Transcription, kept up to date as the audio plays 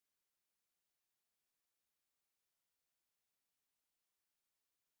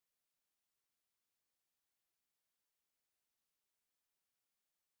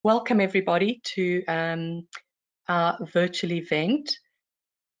Welcome everybody to our virtual event.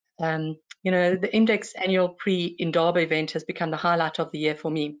 The IMDEX annual pre-Indaba event has become the highlight of the year for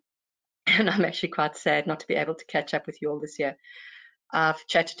me. And I'm actually quite sad not to be able to catch up with you all this year. I've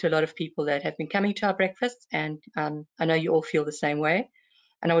chatted to a lot of people that have been coming to our breakfast, and I know you all feel the same way.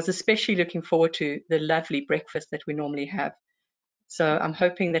 And I was especially looking forward to the lovely breakfast that we normally have. So I'm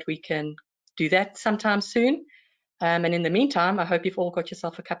hoping that we can do that sometime soon. And in the meantime, I hope you've all got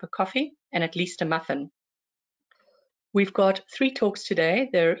yourself a cup of coffee and at least a muffin. We've got 3 talks today.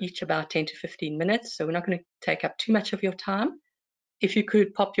 They're each about 10 to 15 minutes, so we're not going to take up too much of your time. If you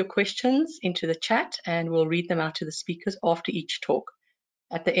could pop your questions into the chat and we'll read them out to the speakers after each talk.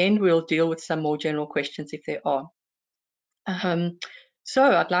 At the end, we'll deal with some more general questions if there are. So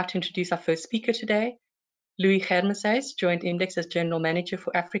I'd like to introduce our first speaker today. Louis Germishuys joined IMDEX as General Manager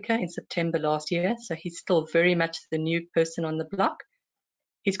for Africa in September last year, so he's still very much the new person on the block.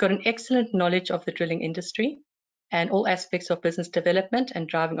 He's got an excellent knowledge of the drilling industry and all aspects of business development and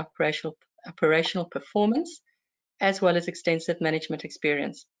driving operational performance, as well as extensive management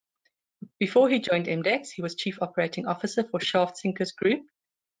experience. Before he joined IMDEX, he was Chief Operating Officer for Shaft Sinkers Group.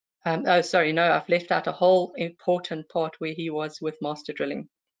 I've left out a whole important part where he was with Master Drilling.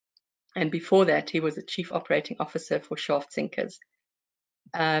 And before that, he was the Chief Operating Officer for Shaft Sinkers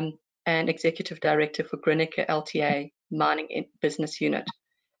and Executive Director for Grinneke LTA Mining Business Unit.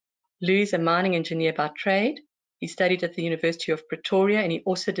 Louis is a mining engineer by trade. He studied at the University of Pretoria and he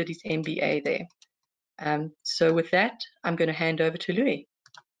also did his MBA there. So with that, I'm going to hand over to Louis.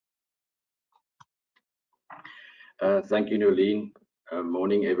 Thank you, Nolene.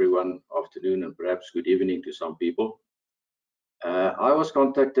 Morning, everyone. Afternoon, and perhaps good evening to some people. I was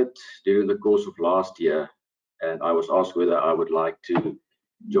contacted during the course of last year, and I was asked whether I would like to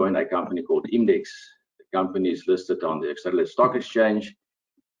join a company called IMDEX. The company is listed on the External Stock Exchange,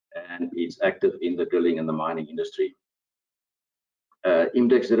 and it's active in the drilling and the mining industry.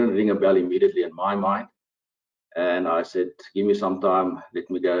 IMDEX didn't ring a bell immediately in my mind, and I said, give me some time, let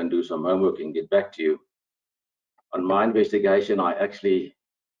me go and do some homework and get back to you. On my investigation, I actually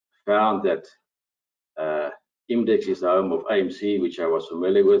found that IMDEX is the home of AMC, which I was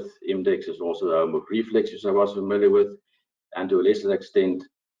familiar with. IMDEX is also the home of Reflex, which I was familiar with, and to a lesser extent,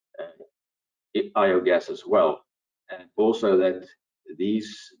 IOGAS as well. And also that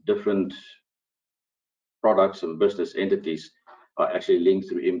these different products and business entities are actually linked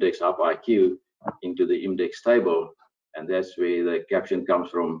through IMDEX Hub IQ into the IMDEX table, and that's where the caption comes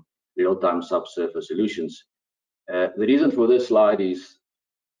from, real-time subsurface solutions. The reason for this slide is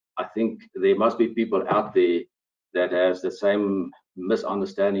I think there must be people out there that has the same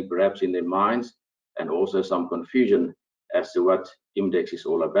misunderstanding perhaps in their minds, and also some confusion as to what IMDEX is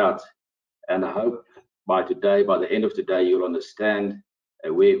all about. And I hope by the end of today, you'll understand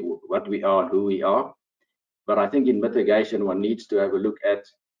what we are and who we are. But I think in mitigation, one needs to have a look at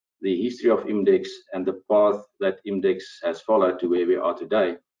the history of IMDEX and the path that IMDEX has followed to where we are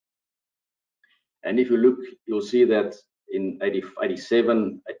today. And if you look, you'll see that in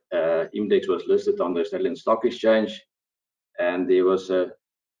 1987, IMDEX was listed on the Australian Stock Exchange, and there was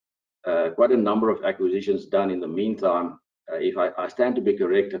quite a number of acquisitions done in the meantime. If I stand to be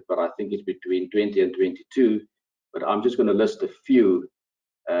corrected, but I think it's between 20 and 22. But I'm just going to list a few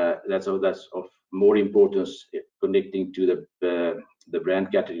that's of more importance connecting to the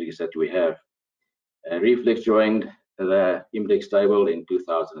brand categories that we have. Reflex joined the IMDEX table in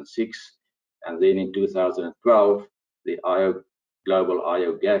 2006, and then in 2012, the global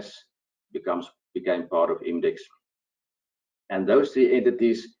IOGAS became part of IMDEX. And those 3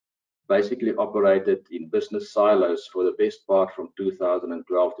 entities basically operated in business silos for the best part from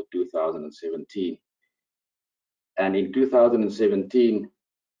 2012 to 2017. And in 2017,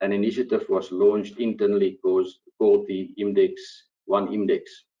 an initiative was launched internally called the IMDEX One IMDEX.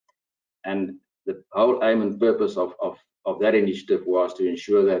 And the whole aim and purpose of that initiative was to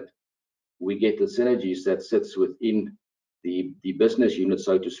ensure that we get the synergies that sits within the business unit,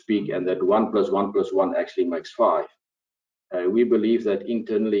 so to speak, and that 1 + 1 + 1 actually makes 5. We believe that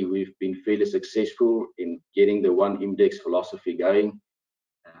internally we've been fairly successful in getting the One IMDEX philosophy going.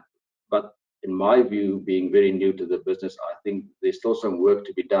 But in my view, being very new to the business, I think there's still some work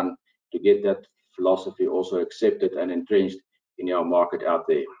to be done to get that philosophy also accepted and entrenched in our market out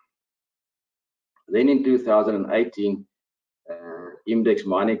there. Then in 2018, IMDEX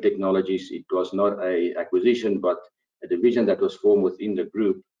Mining Technologies, it was not an acquisition, but a division that was formed within the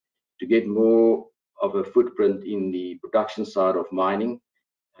group to get more of a footprint in the production side of mining,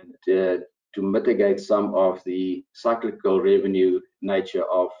 and to mitigate some of the cyclical revenue nature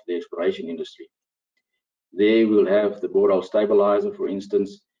of the exploration industry. There we'll have the borehole stabilizer, for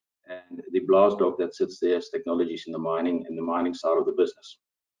instance, and the blast dog that sits there as technologies in the mining side of the business.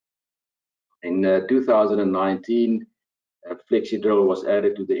 In 2019, FlexiDrill was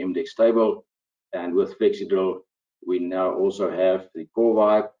added to the IMDEX table, and with FlexiDrill, we now also have the core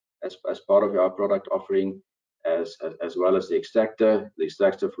vibe as part of our product offering, as well as the extractor. The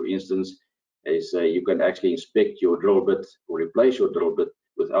extractor, for instance, is you can actually inspect your drill bit or replace your drill bit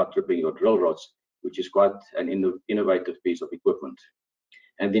without tripping your drill rods, which is quite an innovative piece of equipment.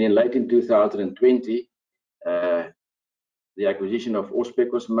 And then late in 2020, the acquisition of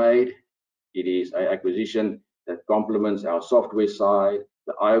Auspec was made. It is an acquisition that complements our software side,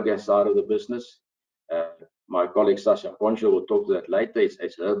 the biogas side of the business. My colleague Sasha Pontual will talk to that later.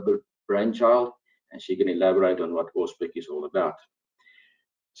 It's her brainchild, and she can elaborate on what Auspec is all about.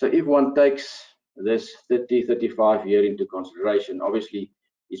 So if one takes this 35 year into consideration, obviously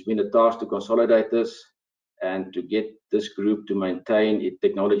it's been a task to consolidate this and to get this group to maintain its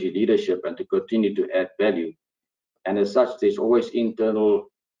technology leadership and to continue to add value. And as such, there's always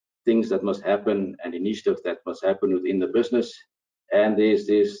internal things that must happen and initiatives that must happen within the business. And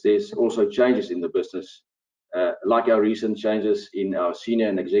there's also changes in the business, like our recent changes in our senior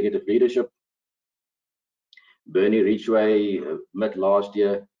and executive leadership. Bernie Ridgway, mid last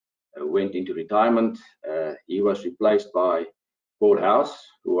year, went into retirement. He was replaced by Paul House,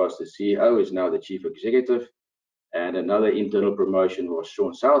 who was the CEO, is now the chief executive. And another internal promotion was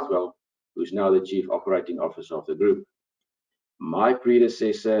Sean Southwell, who's now the chief operating officer of the group. My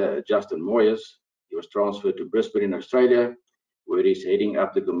predecessor, Justin Moyes, he was transferred to Brisbane in Australia, where he's heading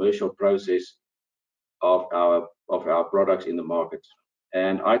up the commercial process of our products in the market.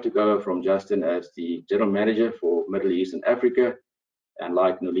 And I took over from Justin as the general manager for Middle East and Africa. And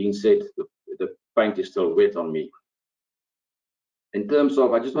like Nolene said, the paint is still wet on me. In terms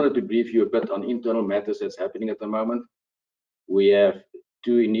of, I just wanted to brief you a bit on internal matters that's happening at the moment. We have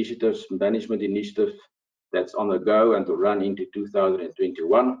two initiatives, management initiatives, that's on the go and to run into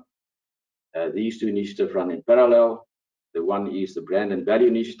 2021. These two initiatives run in parallel. The one is the brand and value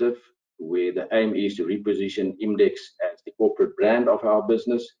initiative, where the aim is to reposition IMDEX as the corporate brand of our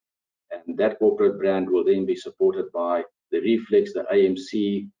business. And that corporate brand will then be supported by the Reflex, the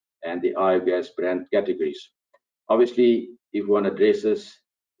AMC, and the biogas brand categories. Obviously, if one addresses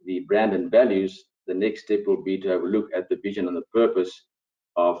the brand and values, the next step will be to have a look at the vision and the purpose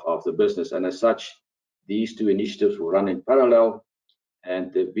of the business. And as such, these two initiatives will run in parallel,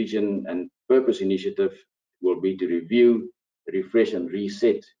 and the vision and purpose initiative will be to review, refresh, and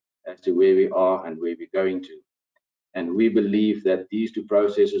reset as to where we are and where we're going to. And we believe that these two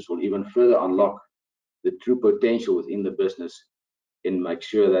processes will even further unlock the true potential within the business and make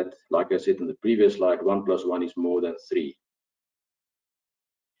sure that, like I said in the previous slide, 1 + 1 is more than 3.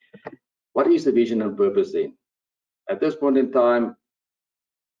 What is the vision and purpose then? At this point in time,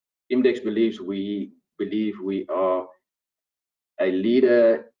 IMDEX believes we are a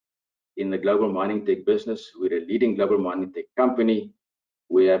leader in the global mining tech business. We're a leading global mining tech company.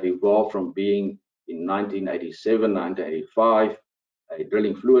 We have evolved from being in 1987, 1985, a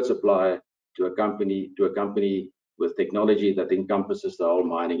drilling fluid supplier to a company with technology that encompasses the whole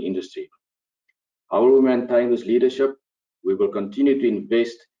mining industry. How will we maintain this leadership? We will continue to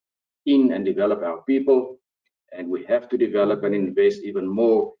invest in and develop our people, and we have to develop and invest even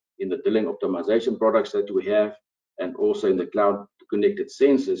more in the drilling optimization products that we have, and also in the cloud connected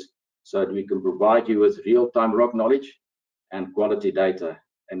sensors, so that we can provide you with real-time rock knowledge and quality data.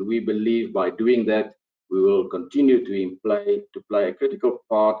 And we believe by doing that, we will continue to play a critical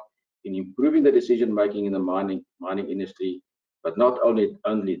part in improving the decision making in the mining industry, but not only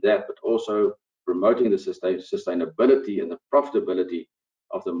that, but also promoting the sustainability and the profitability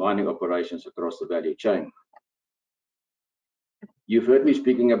of the mining operations across the value chain. You've heard me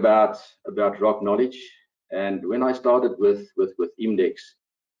speaking about rock knowledge, and when I started with IMDEX,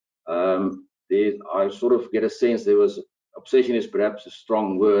 I sort of get a sense there was obsession is perhaps a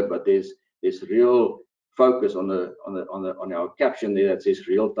strong word, but there's real focus on our caption there that says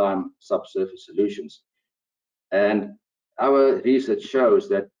real-time subsurface solutions. And our research shows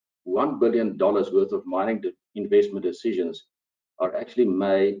that $1 billion worth of mining investment decisions are actually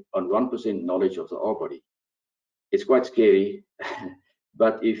made on 1% knowledge of the ore body. It's quite scary,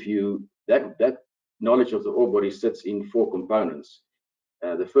 but if that knowledge of the ore body sits in 4 components.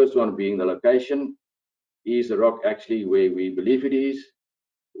 The first one being the location. Is the rock actually where we believe it is?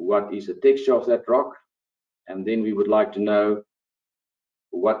 What is the texture of that rock? And then we would like to know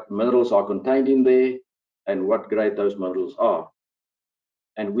what minerals are contained in there and what grade those minerals are.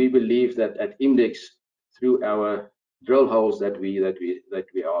 And we believe that at IMDEX, through our drill holes that we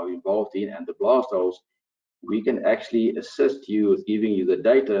are involved in and the blast holes, we can actually assist you with giving you the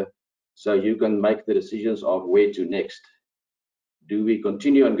data so you can make the decisions of where to next. Do we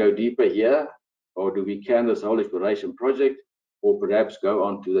continue and go deeper here, or do we can this whole exploration project, or perhaps go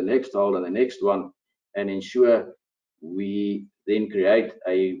on to the next hole and the next one, and ensure we then create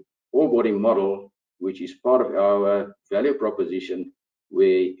a ore body model, which is part of our value proposition, where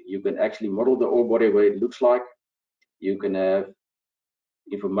you can actually model the ore body, what it looks like. You can have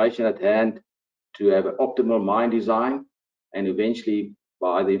information at hand to have an optimal mine design, and eventually,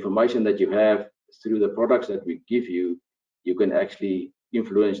 by the information that you have through the products that we give you, you can actually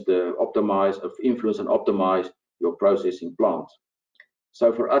influence and optimize your processing plant.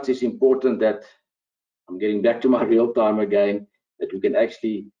 So for us, it's important that, I'm getting back to my real time again, that we can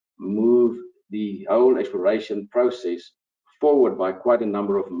actually move the whole exploration process forward by quite a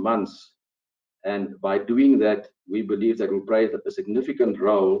number of months. And by doing that, we believe that will play a significant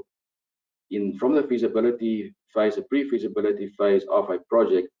role from the feasibility phase, the pre-feasibility phase of a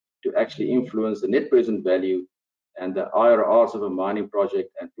project, to actually influence the net present value and the IRRs of a mining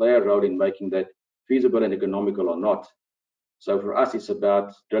project, and play a role in making that feasible and economical or not. So for us, it's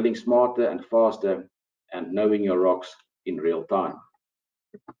about drilling smarter and faster and knowing your rocks in real time.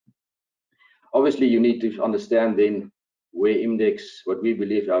 Obviously, you need to understand then where IMDEX, what we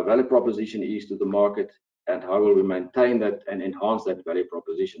believe our value proposition is to the market, and how will we maintain that and enhance that value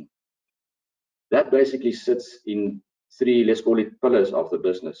proposition. That basically sits in three, let's call it, pillars of the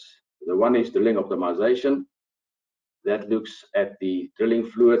business. The one is drilling optimization. That looks at the drilling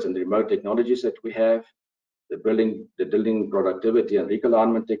fluids and the remote technologies that we have, the drilling productivity and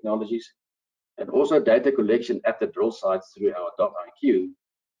realignment technologies, and also data collection at the drill sites through our .iq,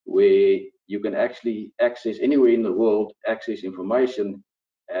 where you can actually access anywhere in the world, access information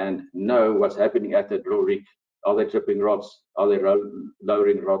and know what's happening at the drill rig. Are they tripping rods? Are they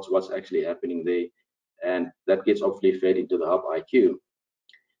lowering rods? What's actually happening there? And that gets obviously fed into the Hub IQ.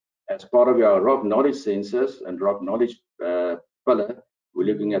 As part of our rock knowledge sensors and rock knowledge pillar, we're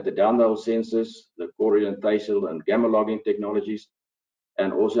looking at the downhole sensors, the core orientation and gamma logging technologies,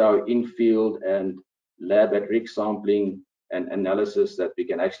 and also our in-field and lab at rig sampling and analysis that we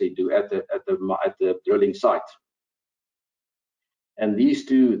can actually do at the drilling site. And these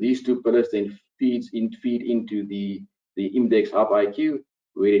two pillars then feed into the IMDEX Hub IQ,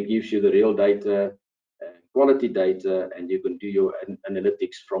 where it gives you the real data, quality data, and you can do your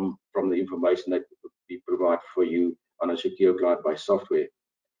analytics from the information that we provide for you on a secure cloud-based software.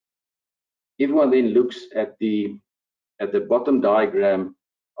 If one then looks at the bottom diagram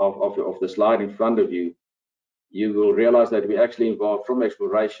of the slide in front of you, you will realize that we actually involved from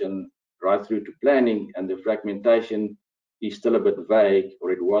exploration right through to planning, and the fragmentation is still a bit vague,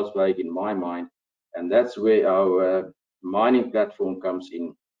 or it was vague in my mind, and that's where our mining platform comes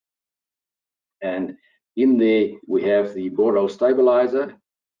in. And in there we have the borehole stabilizer,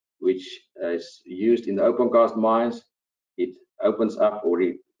 which is used in the open cast mines. It opens up, or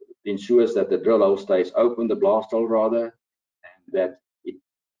it ensures that the drill hole stays open, the blast hole rather, and that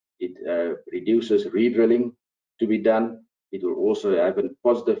it reduces re-drilling to be done. It will also have a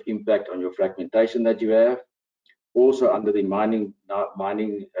positive impact on your fragmentation that you have. Also under the mining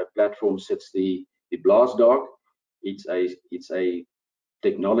platform sits the blast dog. It's a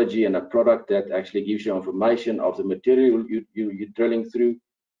technology and a product that actually gives you information of the material you're drilling through,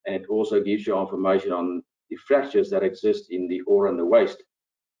 and it also gives you information on the fractures that exist in the ore and the waste.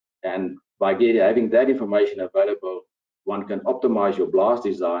 And by having that information available, one can optimize your blast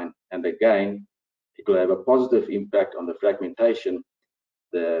design, and again, it will have a positive impact on the fragmentation,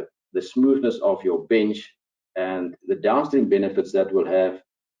 the smoothness of your bench, and the downstream benefits that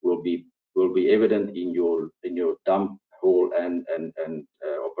will be evident in your dump hole and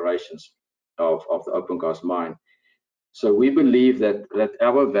operations of the open cast mine. So we believe that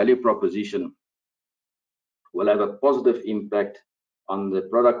our value proposition will have a positive impact on the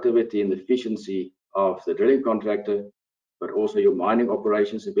productivity and efficiency of the drilling contractor, but also your mining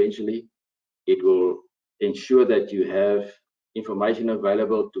operations eventually. It will ensure that you have information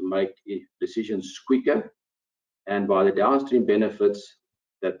available to make decisions quicker, and by the downstream benefits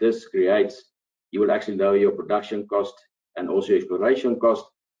that this creates, you will actually lower your production cost and also exploration cost.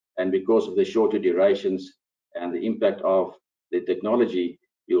 And because of the shorter durations and the impact of the technology,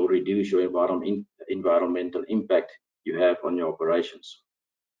 you will reduce your environmental impact you have on your operations.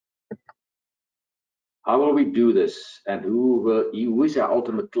 How will we do this, and who is our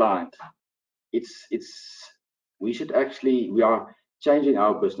ultimate client? We are changing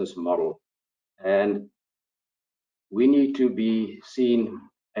our business model, and we need to be seen,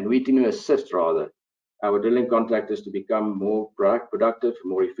 and we need to assist rather our drilling contractors to become more productive,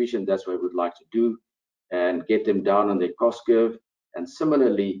 more efficient. That's what we would like to do, and get them down on their cost curve. And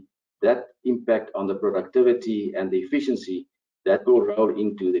similarly, that impact on the productivity and the efficiency that will roll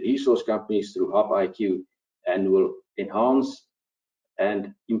into the resource companies through Hub IQ and will enhance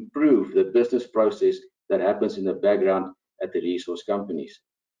and improve the business process that happens in the background at the resource companies.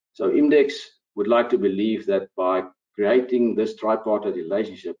 So IMDEX would like to believe that by creating this tripartite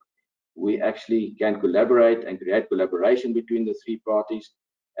relationship, we actually can collaborate and create collaboration between the three parties,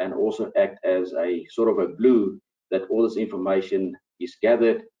 and also act as a sort of a glue that all this information is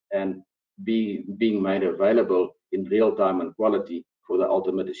gathered and being made available in real time and quality for the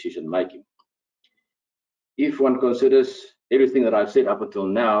ultimate decision making. If one considers everything that I've said up until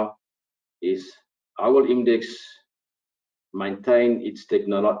now, is how will IMDEX maintain its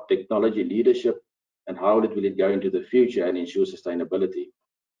technology leadership, and how will it go into the future and ensure sustainability?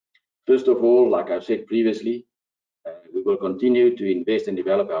 First of all, like I've said previously, we will continue to invest and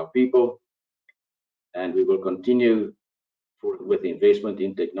develop our people, and we will continue with investment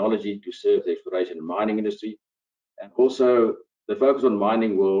in technology to serve the exploration and mining industry. And also, the focus on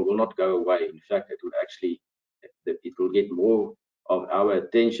mining will not go away. In fact, it will get more of our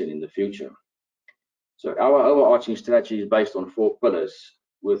attention in the future. So our overarching strategy is based on 4 pillars.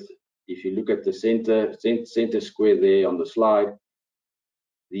 If you look at the center square there on the slide,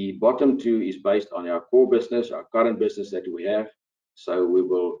 the bottom 2 is based on our core business, our current business that we have. So we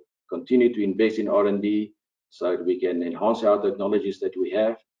will continue to invest in R&D so that we can enhance our technologies that we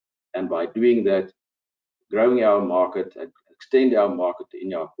have, and by doing that, growing our market and extend our market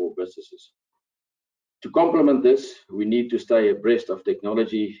in our core businesses. To complement this, we need to stay abreast of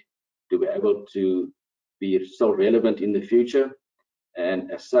technology to be able to be still relevant in the future.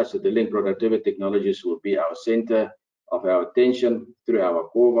 And as such, the drilling productivity technologies will be our center of our attention through our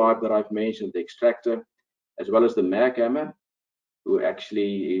core vibe that I've mentioned, the extractor, as well as the mag hammer, who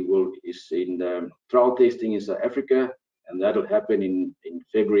actually is in the trial testing in South Africa, and that'll happen in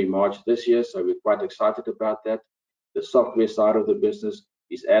February, March this year. So we're quite excited about that. The software side of the business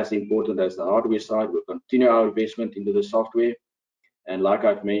is as important as the hardware side. We'll continue our investment into the software. And like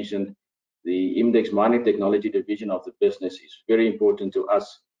I've mentioned, the IMDEX Mining Technology division of the business is very important to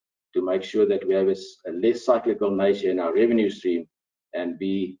us to make sure that we have a less cyclical nature in our revenue stream and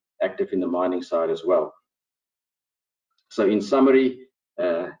be active in the mining side as well. So in summary,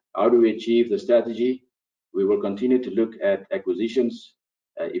 how do we achieve the strategy? We will continue to look at acquisitions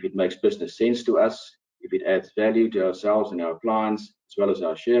if it makes business sense to us, if it adds value to ourselves and our clients, as well as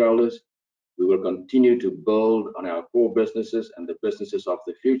our shareholders. We will continue to build on our core businesses and the businesses of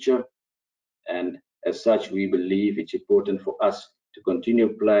the future. And as such, we believe it's important for us to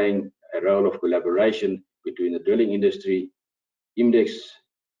continue playing a role of collaboration between the drilling industry, IMDEX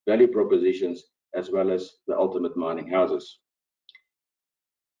value propositions, as well as the ultimate mining houses.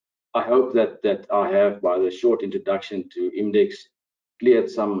 I hope that I have, by the short introduction to IMDEX, cleared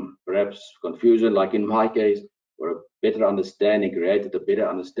some perhaps confusion, like in my case, or a better understanding, created a better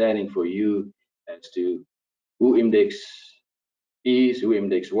understanding for you as to who IMDEX is, who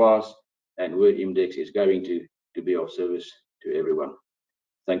IMDEX was, and where IMDEX is going to be of service to everyone.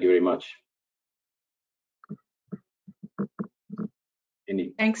 Thank you very much.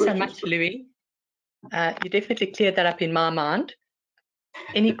 Thanks so much, Louis. You definitely cleared that up in my mind.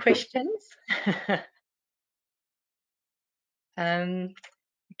 Any questions?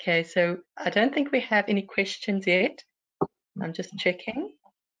 Okay, so I don't think we have any questions yet. I'm just checking.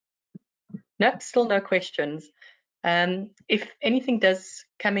 Nope, still no questions. If anything does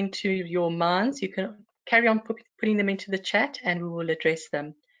come into your minds, you can carry on putting them into the chat and we will address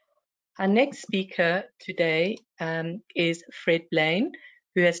them. Our next speaker today is Fred Blane,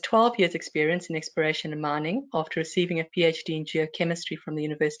 who has 12 years experience in exploration and mining after receiving a PhD in geochemistry from the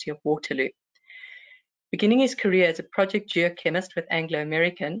University of Waterloo. Beginning his career as a project geochemist with Anglo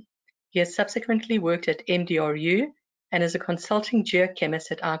American, he has subsequently worked at MDRU and as a consulting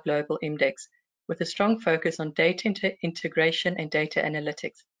geochemist at our global IMDEX, with a strong focus on data integration and data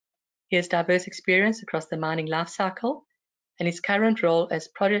analytics. He has diverse experience across the mining lifecycle, and his current role as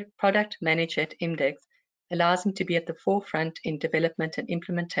product manager at IMDEX allows him to be at the forefront in development and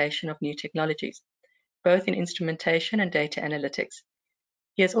implementation of new technologies, both in instrumentation and data analytics.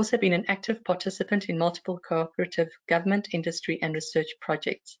 He has also been an active participant in multiple cooperative government, industry, and research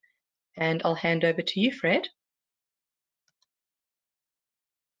projects. And I'll hand over to you, Fred.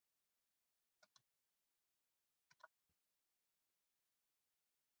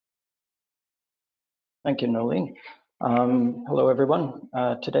 Thank you, Nolene. Hello, everyone.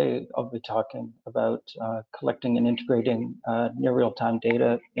 Today, I'll be talking about collecting and integrating near real-time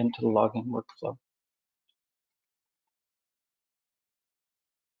data into the logging workflow.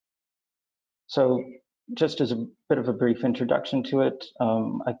 So Just as a bit of a brief introduction to it,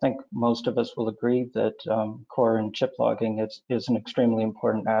 I think most of us will agree that core and chip logging is an extremely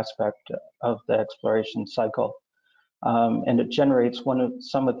important aspect of the exploration cycle. And it generates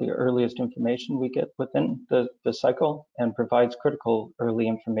some of the earliest information we get within the cycle and provides critical early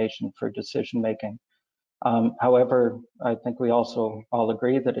information for decision making. However, I think we also all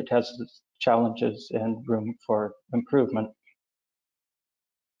agree that it has its challenges and room for improvement.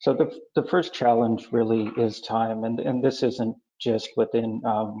 So the first challenge really is time, and this isn't just within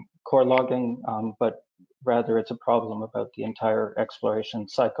core logging, but rather it's a problem about the entire exploration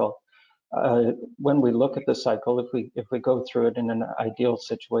cycle. When we look at the cycle, if we go through it in an ideal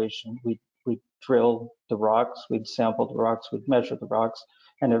situation, we drill the rocks, we'd sample the rocks, we'd measure the rocks,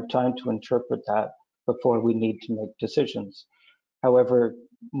 and have time to interpret that before we need to make decisions. However,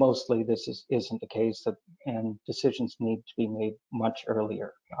 mostly this isn't the case, and decisions need to be made much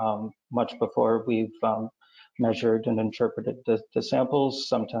earlier, much before we've measured and interpreted the samples.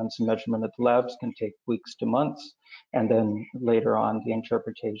 Sometimes the measurement at the labs can take weeks to months, and then later on the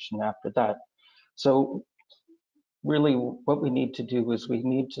interpretation after that. So really what we need to do is we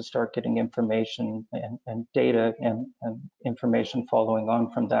need to start getting information and data and information following on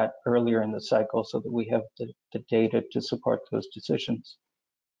from that earlier in the cycle so that we have the data to support those decisions.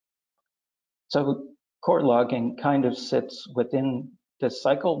 So core logging kind of sits within this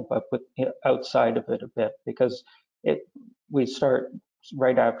cycle, but outside of it a bit, because we start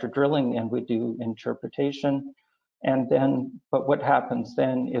right after drilling and we do interpretation. And then, but what happens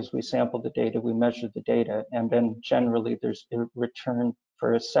then is we sample the data, we measure the data, and then generally there's a return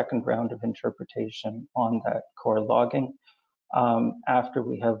for a second round of interpretation on that core logging after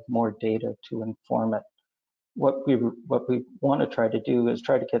we have more data to inform it. What we want to try to do is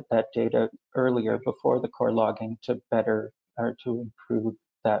try to get that data earlier before the core logging to better or to improve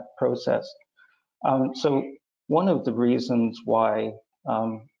that process. So one of the reasons why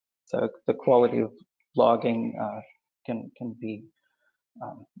the quality of logging can be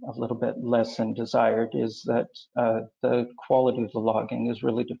a little bit less than desired is that the quality of the logging is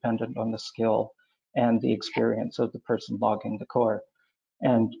really dependent on the skill and the experience of the person logging the core.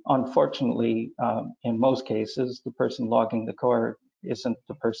 And unfortunately, in most cases, the person logging the core isn't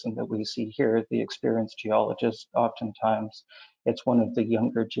the person that we see here, the experienced geologist. Oftentimes, it's one of the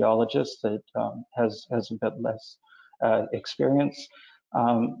younger geologists that has a bit less experience.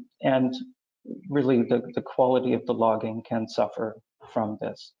 And really, the quality of the logging can suffer from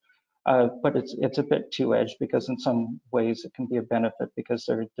this. But it's a bit two-edged because in some ways it can be a benefit because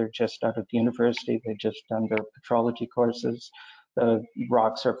they're just out of the university, they just done their petrology courses. The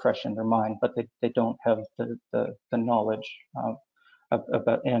rocks are fresh in their mind, but they don't have the knowledge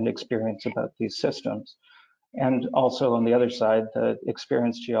about and experience about these systems. And also on the other side, the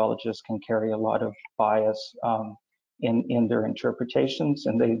experienced geologists can carry a lot of bias in their interpretations,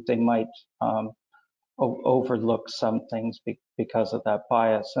 and they might overlook some things because of that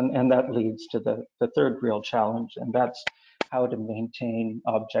bias. And that leads to the third real challenge, and that's how to maintain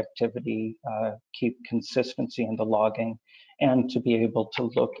objectivity, keep consistency in the logging, and to be able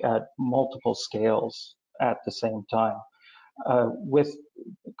to look at multiple scales at the same time. With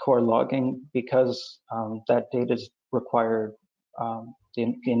core logging, because that data is required,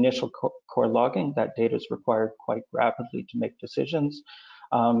 the initial core logging, that data is required quite rapidly to make decisions.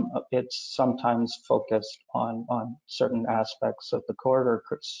 It's sometimes focused on certain aspects of the core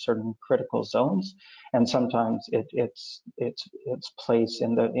or certain critical zones, and sometimes its place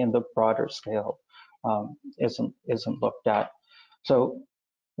in the broader scale isn't looked at. So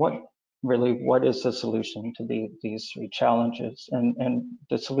what is the solution to these three challenges? And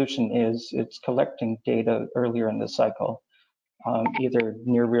the solution is it's collecting data earlier in the cycle, either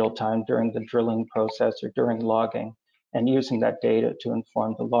near real time during the drilling process or during logging, and using that data to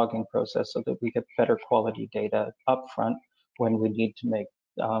inform the logging process so that we get better quality data upfront when we need to make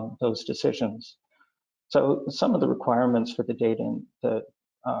those decisions. So some of the requirements for the data and the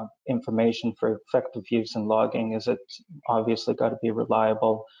information for effective use in logging is it's obviously got to be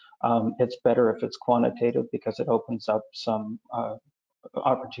reliable. It's better if it's quantitative because it opens up some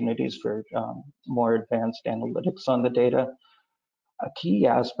opportunities for more advanced analytics on the data. A key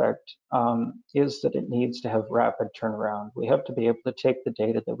aspect is that it needs to have rapid turnaround. We have to be able to take the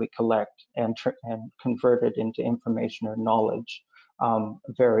data that we collect and convert it into information or knowledge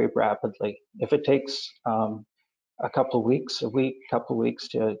very rapidly. If it takes a couple of weeks, couple of weeks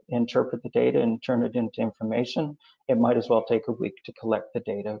to interpret the data and turn it into information, it might as well take a week to collect the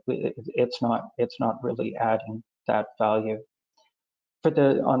data. It's not really adding that value.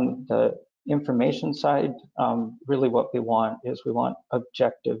 On the information side, really what we want is we want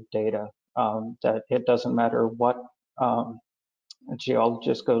objective data. that it doesn't matter what a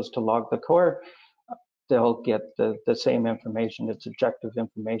geologist goes to log the core, they'll get the same information. It's objective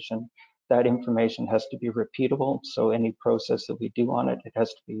information. That information has to be repeatable. So any process that we do on it, it has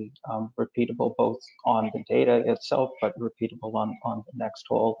to be repeatable both on the data itself, but repeatable on the next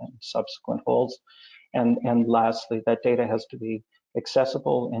hole and subsequent holes. And lastly, that data has to be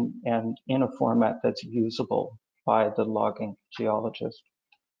accessible and in a format that's usable by the logging geologist.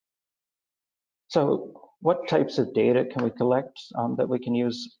 So what types of data can we collect that we can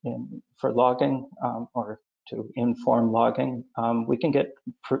use for logging or to inform logging? We can get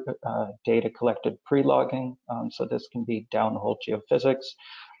data collected pre-logging. So this can be downhole geophysics.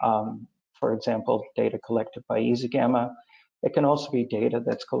 For example, data collected by EasyGamma. It can also be data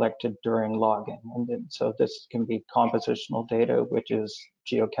that's collected during logging. And then, so this can be compositional data, which is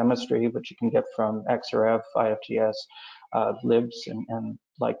geochemistry, which you can get from XRF, IFGS, libs, and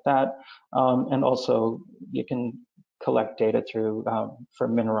like that. And also you can collect data through for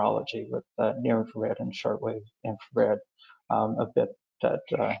mineralogy with near infrared and shortwave infrared, a bit that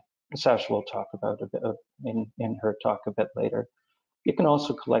Sasha will talk about a bit in her talk a bit later. You can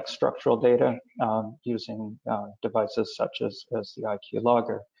also collect structural data using devices such as the IQ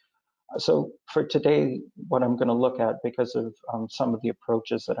logger. So for today, what I'm going to look at, because of some of the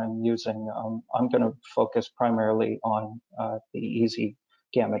approaches that I'm using, I'm going to focus primarily on the easy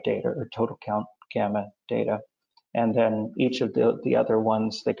gamma data or total count gamma data. And then each of the other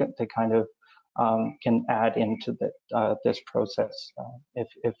ones, they kind of can add into this process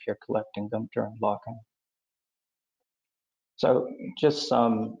if you're collecting them during logging. So just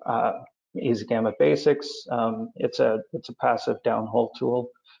some easy gamma basics. It's a passive downhole tool.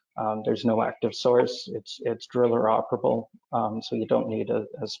 There's no active source. It's driller operable, so you don't need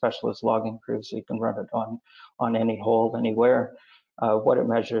a specialist logging crew. So you can run it on any hole anywhere. What it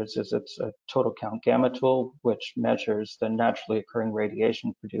measures is it's a total count gamma tool, which measures the naturally occurring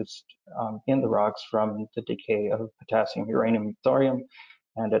radiation produced in the rocks from the decay of potassium, uranium, and thorium,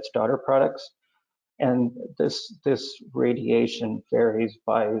 and its daughter products. And this radiation varies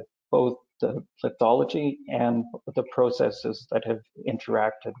by both the lithology and the processes that have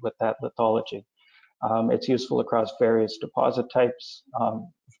interacted with that lithology. It's useful across various deposit types,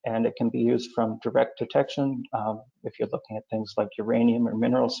 and it can be used from direct detection, if you're looking at things like uranium or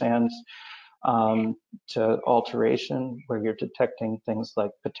mineral sands, to alteration, where you're detecting things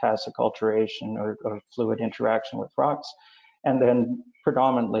like potassic alteration or fluid interaction with rocks, and then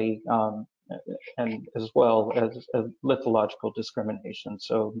predominantly and as well as lithological discrimination.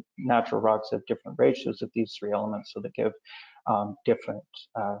 So natural rocks have different ratios of these three elements, so they give different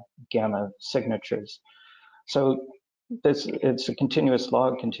gamma signatures. So it's a continuous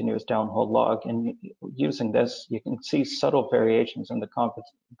log, continuous downhole log, and using this, you can see subtle variations in the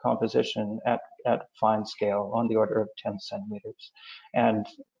composition at fine scale on the order of 10 centimeters. And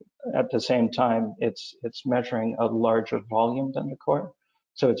at the same time, it's measuring a larger volume than the core.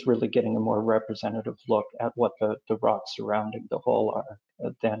 So it's really getting a more representative look at what the rocks surrounding the hole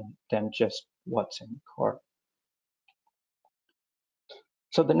are than just what's in the core.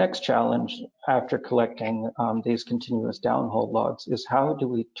 So the next challenge after collecting these continuous downhole logs is how do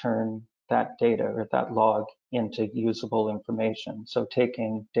we turn that data or that log into usable information? So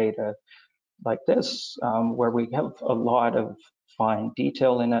taking data like this, where we have a lot of fine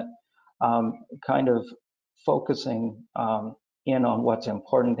detail in it, kind of focusing in on what's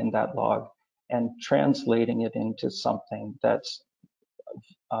important in that log and translating it into something that's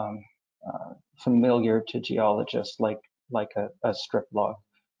familiar to geologists, like a strip log,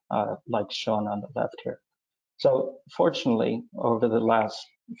 like shown on the left here. So fortunately, over the last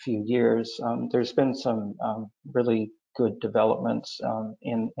few years, there's been some really good developments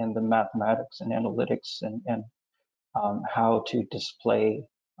in the mathematics and analytics and how to display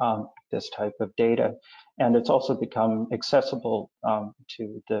this type of data. And it's also become accessible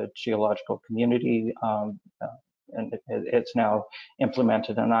to the geological community. And it's now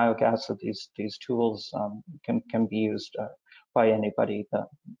implemented in IOGAS, so these tools can be used by anybody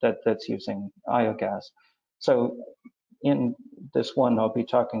that's using IOGAS. So in this one I'll be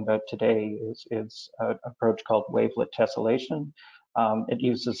talking about today is an approach called wavelet tessellation. It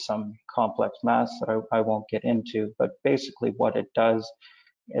uses some complex math that I won't get into, but basically what it does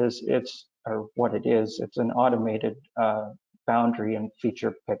is it's an automated boundary and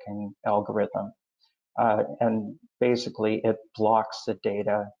feature picking algorithm. And basically it blocks the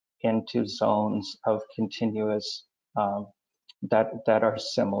data into zones of continuous that are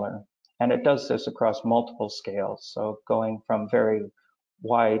similar. And it does this across multiple scales. So going from very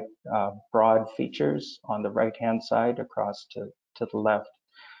wide, broad features on the right-hand side across to the left.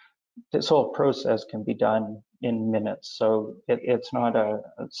 this whole process can be done in minutes. So it's not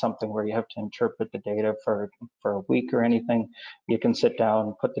something where you have to interpret the data for a week or anything. You can sit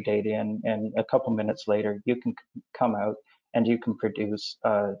down, put the data in, and a couple minutes later, you can come out and you can produce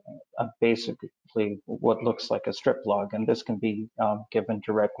basically what looks like a strip log. And this can be given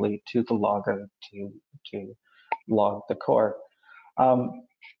directly to the logger to log the core.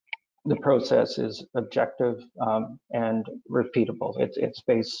 The process is objective and repeatable.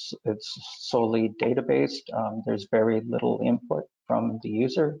 It's solely data-based. There's very little input from the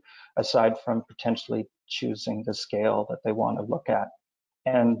user, aside from potentially choosing the scale that they want to look at.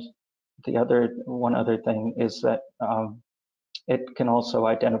 And one other thing is that it can also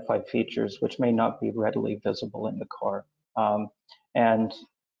identify features which may not be readily visible in the core. And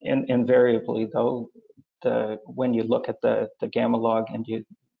invariably, though, when you look at the gamma log and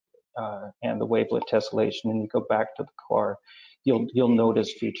the wavelet tessellation, and you go back to the core, you'll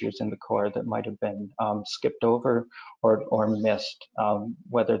notice features in the core that might have been skipped over or missed,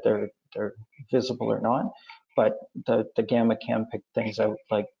 whether they're visible or not. But the gamma can pick things out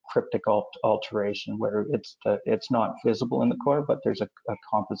like cryptic alteration, where it's not visible in the core, but there's a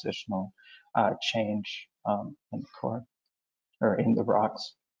compositional change in the core or in the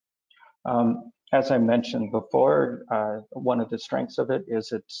rocks. As I mentioned before, one of the strengths of it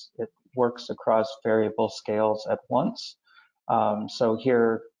is it works across variable scales at once. So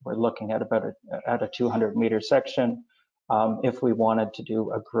here we're looking at about a 200-meter section. If we wanted to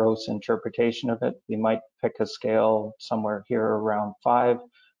do a gross interpretation of it, we might pick a scale somewhere here around 5,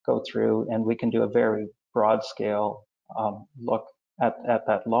 go through, and we can do a very broad scale look at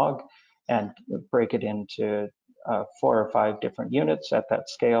that log and break it into 4 or 5 different units at that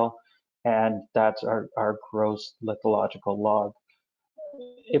scale. And that's our gross lithological log.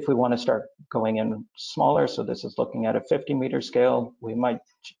 If we want to start going in smaller, so this is looking at a 50-meter scale, we might,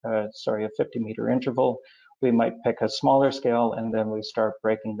 a 50-meter interval, we might pick a smaller scale, and then we start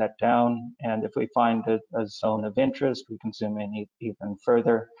breaking that down. And if we find a zone of interest, we can zoom in even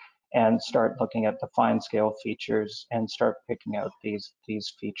further and start looking at the fine scale features and start picking out these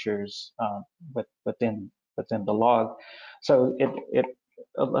features within the log. So it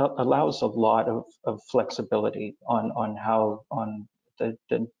allows a lot of flexibility on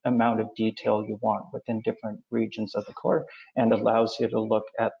the amount of detail you want within different regions of the core, and allows you to look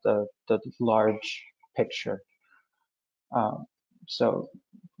at the large picture. So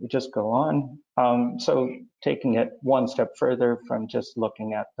we just go on. So taking it one step further from just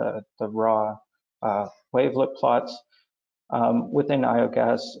looking at the raw wavelet plots, within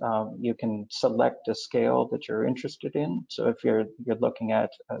IOGAS, you can select a scale that you're interested in. So if you're looking at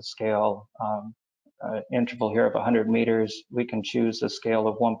a scale interval here of 100 meters, we can choose a scale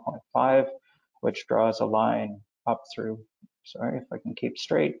of 1.5, which draws a line up through, sorry if I can keep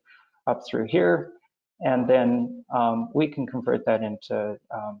straight, up through here. And then we can convert that into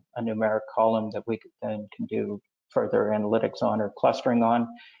a numeric column that we then can do further analytics on or clustering on,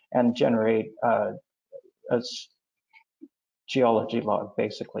 and generate a geology log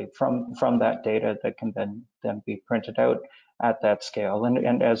basically from that data that can then be printed out at that scale.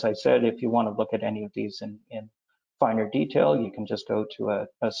 And as I said, if you want to look at any of these in finer detail, you can just go to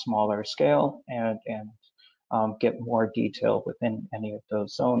a smaller scale and get more detail within any of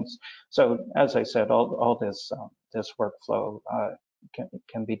those zones. So as I said, all this workflow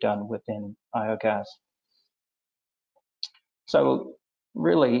can be done within IOGAS. So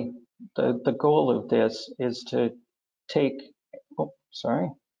really, the goal of this is to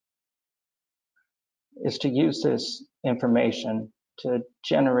use this information to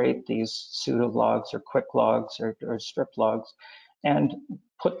generate these pseudo logs or quick logs or strip logs, and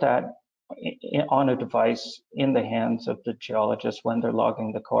put that on a device in the hands of the geologist when they're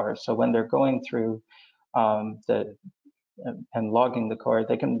logging the core. So when they're going through and logging the core,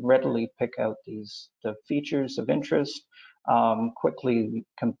 they can readily pick out the features of interest, quickly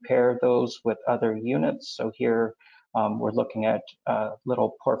compare those with other units. So here we're looking at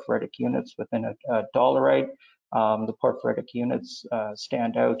little porphyritic units within a dolerite. The porphyritic units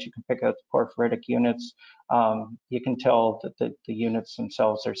stand out. You can pick out the porphyritic units. You can tell that the units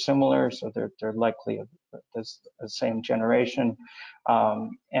themselves are similar, so they're likely of the same generation.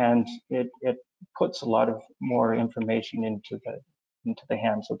 And it puts a lot of more information into the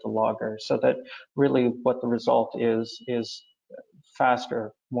hands of the logger, so that really what the result is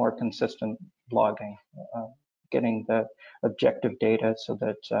faster, more consistent logging, getting the objective data so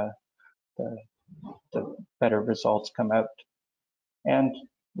that the better results come out. And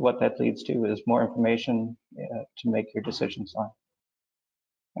what that leads to is more information to make your decisions on.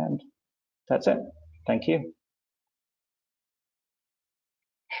 And that's it. Thank you.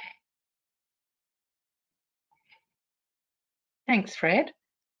 Thanks, Fred.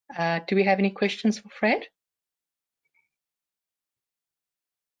 Do we have any questions for Fred?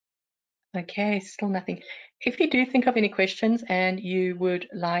 Okay, still nothing. If you do think of any questions and you would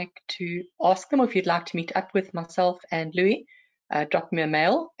like to ask them, or if you'd like to meet up with myself and Louis, drop me a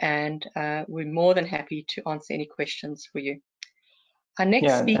mail, and we're more than happy to answer any questions for you. Our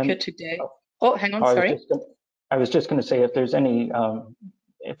next speaker today. Oh, hang on, sorry. I was just going to say, if there's any,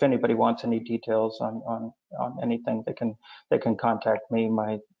 if anybody wants any details on anything, they can contact me.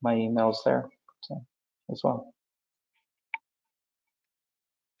 My email's there, so, as well.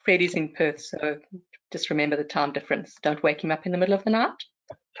 Fred is in Perth, so just remember the time difference. Don't wake him up in the middle of the night.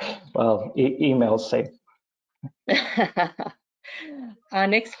 Well, email's safe. Our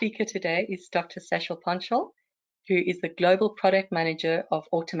next speaker today is Dr. Sasha Pontual, who is the Global Product Manager of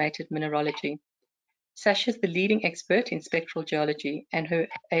Automated Mineralogy. Sasha is the leading expert in spectral geology, and her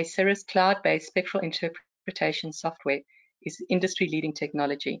Cirrus cloud-based spectral interpretation software is industry-leading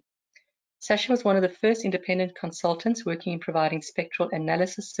technology. Sasha was one of the first independent consultants working in providing spectral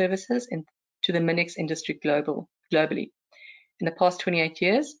analysis services to the MINEX industry globally. In the past 28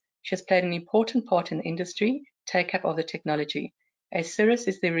 years, she has played an important part in the industry take-up of the technology. Cirrus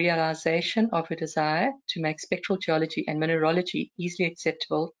is the realization of her desire to make spectral geology and mineralogy easily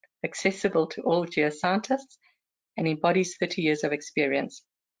accessible to all geoscientists, and embodies 30 years of experience.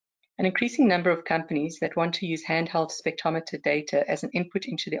 An increasing number of companies that want to use handheld spectrometer data as an input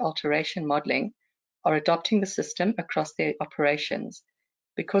into their alteration modeling are adopting the system across their operations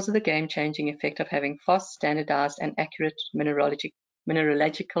because of the game-changing effect of having fast, standardized, and accurate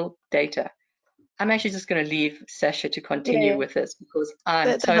mineralogical data. I'm actually just going to leave Sasha to continue with this because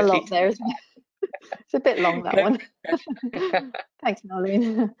I'm totally... There's a lot there, isn't it? It's a bit long, that one. Thanks,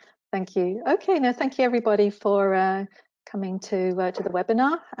 Marlene. Thank you. Okay, now thank you everybody for coming to the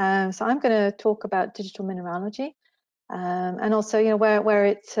webinar. So I'm going to talk about digital mineralogy and also, you know,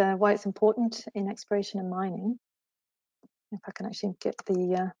 why it's important in exploration and mining. If I can actually get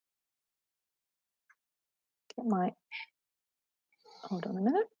my, hold on a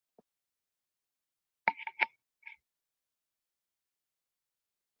minute.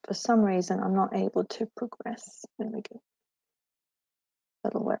 For some reason, I'm not able to progress. There we go.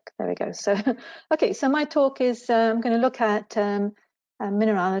 That'll work. There we go. So, okay, so my talk is I'm going to look at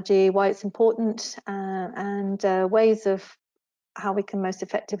mineralogy, why it's important, and ways of how we can most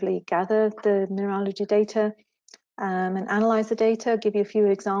effectively gather the mineralogy data and analyze the data, give you a few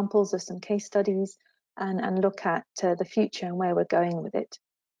examples of some case studies, and look at the future and where we're going with it.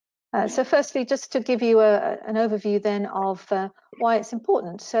 So firstly, just to give you an overview then of why it's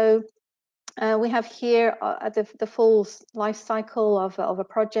important. So we have here the full life cycle of a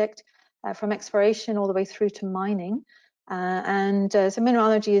project from exploration all the way through to mining. So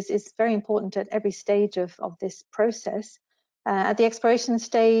mineralogy is very important at every stage of this process. At the exploration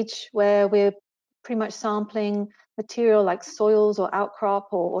stage, where we're pretty much sampling material like soils or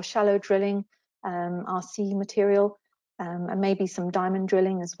outcrop or shallow drilling, RC material, and maybe some diamond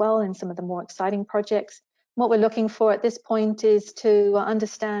drilling as well in some of the more exciting projects. What we're looking for at this point is to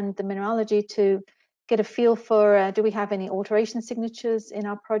understand the mineralogy, to get a feel for do we have any alteration signatures in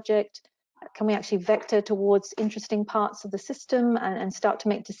our project? Can we actually vector towards interesting parts of the system and start to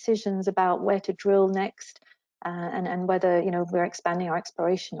make decisions about where to drill next and whether, you know, we're expanding our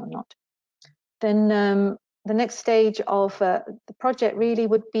exploration or not. Then the next stage of the project really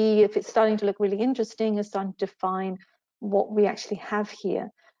would be, if it's starting to look really interesting, is starting to define what we actually have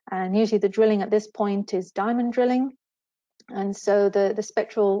here. And usually the drilling at this point is diamond drilling. And so the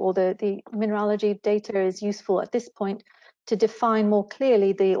spectral or the mineralogy data is useful at this point to define more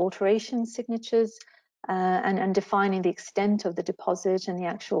clearly the alteration signatures and defining the extent of the deposit and the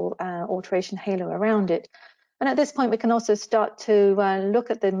actual alteration halo around it. And at this point, we can also start to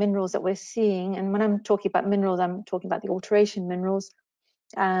look at the minerals that we're seeing. And when I'm talking about minerals, I'm talking about the alteration minerals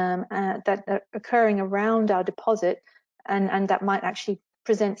that are occurring around our deposit and that might actually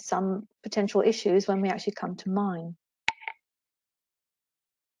present some potential issues when we actually come to mine.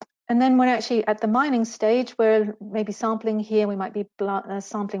 And then when actually at the mining stage, we're maybe sampling here, we might be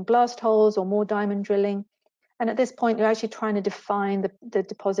sampling blast holes or more diamond drilling. And at this point, you're actually trying to define the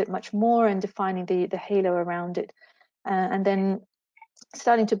deposit much more and defining the halo around it. And then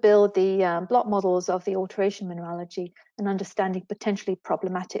starting to build the block models of the alteration mineralogy and understanding potentially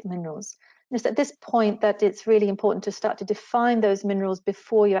problematic minerals. And it's at this point that it's really important to start to define those minerals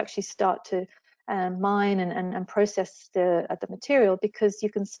before you actually start to mine and process the material, because you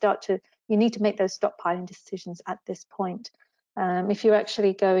need to make those stockpiling decisions at this point. If you're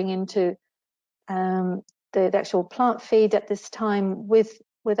actually going into the actual plant feed at this time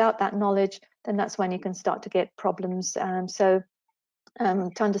without that knowledge, then that's when you can start to get problems. So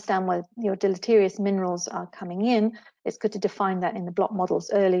to understand where your deleterious minerals are coming in, it's good to define that in the block models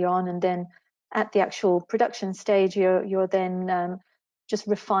early on, and then at the actual production stage, you're then just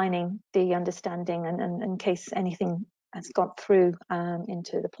refining the understanding and in case anything has got through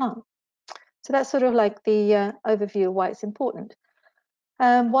into the plant. So that's sort of like the overview of why it's important.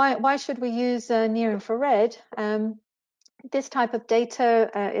 Why should we use near infrared? This type of data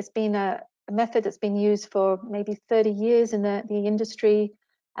has been a method that's been used for maybe 30 years in the industry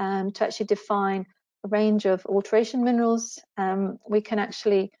to actually define a range of alteration minerals. We can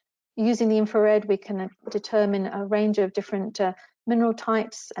actually, using the infrared, we can determine a range of different mineral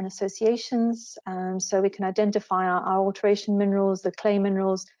types and associations. So we can identify our alteration minerals, the clay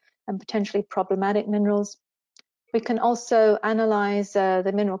minerals, and potentially problematic minerals. We can also analyze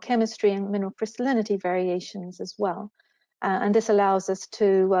the mineral chemistry and mineral crystallinity variations as well. And this allows us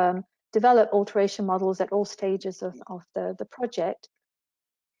to develop alteration models at all stages of the project.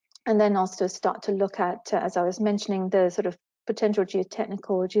 And then also start to look at, as I was mentioning, the sort of potential geotechnical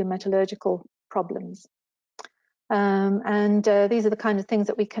or geometallurgical problems. These are the kind of things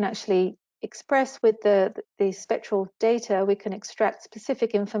that we can actually express with the spectral data. We can extract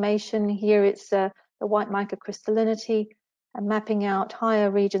specific information. Here it's the white microcrystallinity, and mapping out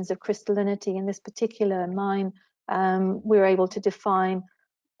higher regions of crystallinity. In this particular mine, we were able to define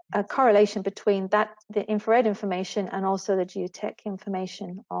a correlation between the infrared information and also the geotech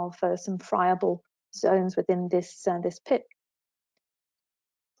information of some friable zones within this pit.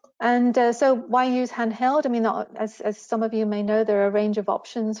 And so why use handheld? I mean, as some of you may know, there are a range of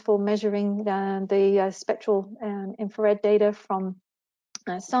options for measuring the spectral infrared data from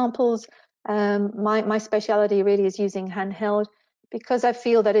samples. My speciality really is using handheld because I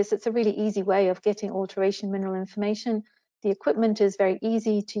feel that it's a really easy way of getting alteration mineral information. The equipment is very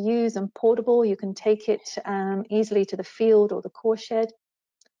easy to use and portable. You can take it easily to the field or the core shed.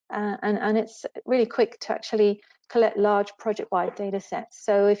 And it's really quick to actually collect large project-wide data sets.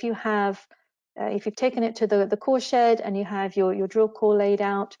 So if you have, if you've taken it to the core shed and you have your drill core laid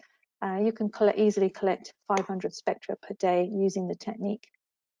out, you can easily collect 500 spectra per day using the technique.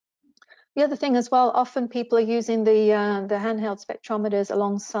 The other thing as well, often people are using the handheld spectrometers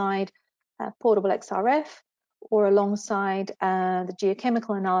alongside portable XRF or alongside the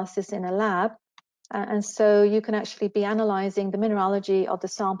geochemical analysis in a lab. And so you can actually be analyzing the mineralogy of the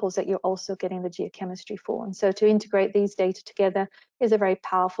samples that you're also getting the geochemistry for. And so to integrate these data together is a very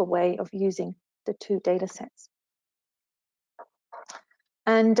powerful way of using the two data sets.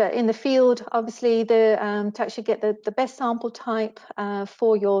 And in the field, obviously, to actually get the best sample type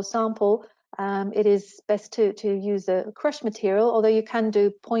for your sample, it is best to use a crushed material, although you can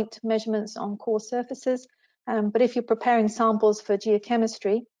do point measurements on core surfaces. But if you're preparing samples for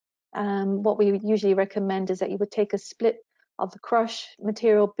geochemistry, what we would usually recommend is that you would take a split of the crush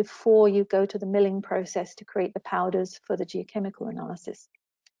material before you go to the milling process to create the powders for the geochemical analysis.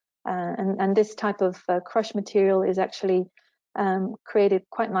 And this type of crush material is actually created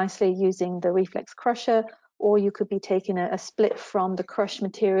quite nicely using the reflex crusher, or you could be taking a split from the crush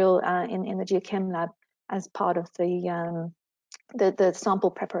material in the geochem lab as part of the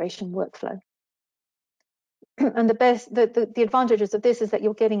sample preparation workflow. And the advantages of this is that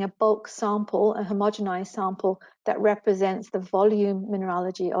you're getting a bulk sample, a homogenized sample that represents the volume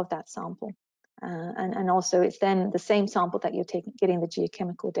mineralogy of that sample. And also it's then the same sample that you're getting the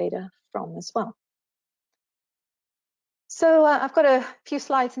geochemical data from as well. So I've got a few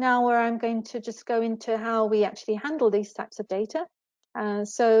slides now where I'm going to just go into how we actually handle these types of data.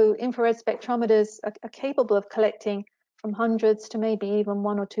 So infrared spectrometers are capable of collecting from hundreds to maybe even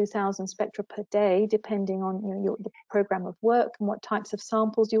 1,000 or 2,000 spectra per day, depending on the program of work and what types of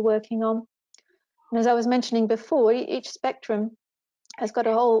samples you're working on. And as I was mentioning before, each spectrum has got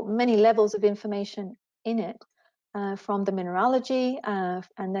many levels of information in it, from the mineralogy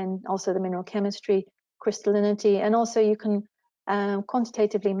and then also the mineral chemistry, crystallinity, and also you can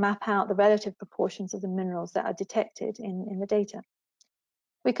quantitatively map out the relative proportions of the minerals that are detected in the data.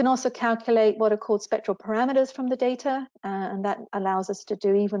 We can also calculate what are called spectral parameters from the data, and that allows us to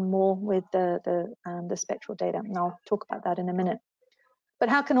do even more with the spectral data, and I'll talk about that in a minute. But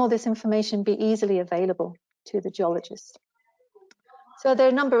how can all this information be easily available to the geologist? So there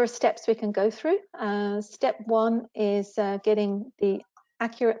are a number of steps we can go through. Step one is getting the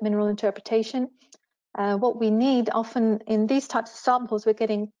accurate mineral interpretation. What we need often in these types of samples, we're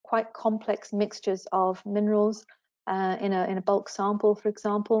getting quite complex mixtures of minerals in a bulk sample, for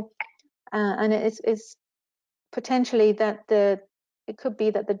example. And it's potentially that it could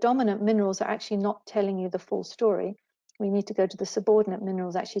be that the dominant minerals are actually not telling you the full story. We need to go to the subordinate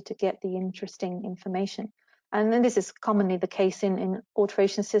minerals actually to get the interesting information. And then this is commonly the case in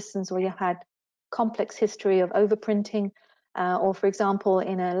alteration systems where you've had complex history of overprinting, or for example,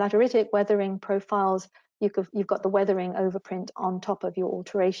 in a lateritic weathering profiles, you've got the weathering overprint on top of your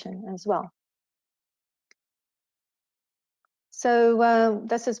alteration as well. So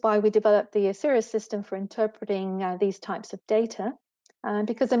this is why we developed the Osiris system for interpreting these types of data,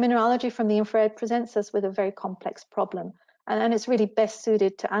 because the mineralogy from the infrared presents us with a very complex problem, and it's really best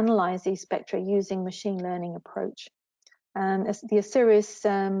suited to analyze these spectra using machine learning approach. The Osiris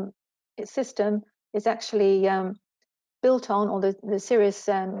system is actually built on, or the Osiris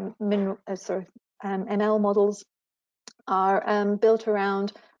ML models are built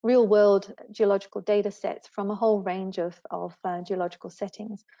around real-world geological data sets from a whole range of geological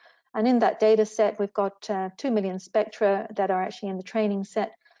settings. And in that data set, we've got 2 million spectra that are actually in the training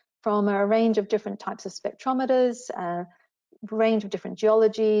set from a range of different types of spectrometers, a range of different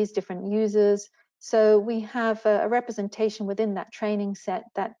geologies, different users. So we have a representation within that training set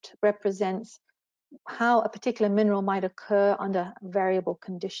that represents how a particular mineral might occur under variable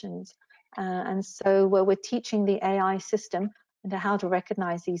conditions. And so we're teaching the AI system into how to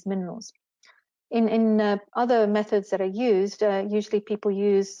recognize these minerals. In other methods that are used, usually people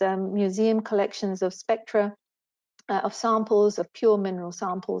use museum collections of spectra of samples, of pure mineral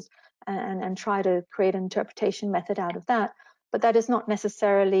samples, and try to create an interpretation method out of that. But that is not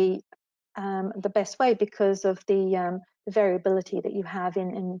necessarily the best way because of the variability that you have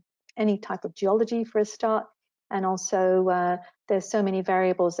in any type of geology for a start. And also there's so many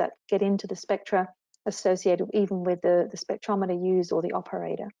variables that get into the spectra associated even with the spectrometer used or the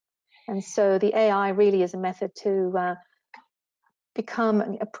operator. And so the AI really is a method to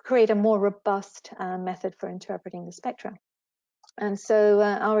create a more robust method for interpreting the spectra. And so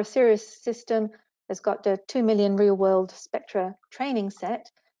our Osiris system has got the 2 million real-world spectra training set.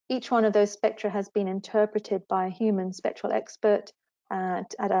 Each one of those spectra has been interpreted by a human spectral expert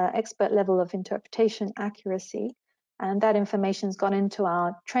at an expert level of interpretation accuracy. And that information's gone into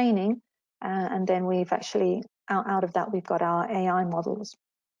our training. And then we've actually, out of that, we've got our AI models.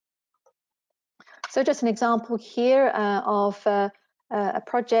 So just an example here of a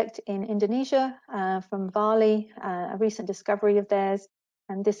project in Indonesia from Bali, a recent discovery of theirs.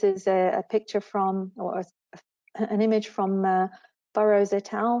 And this is a picture from, or an image from Burrows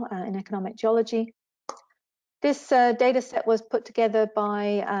et al. In economic geology. This data set was put together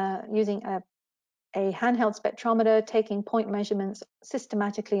by using a handheld spectrometer, taking point measurements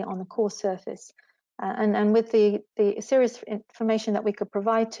systematically on the core surface. And with the serious information that we could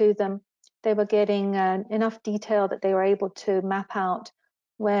provide to them, they were getting enough detail that they were able to map out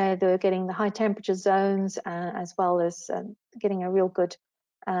where they were getting the high temperature zones, as well as getting a real good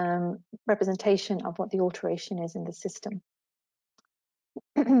representation of what the alteration is in the system.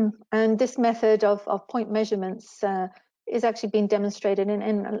 And this method of point measurements is actually being demonstrated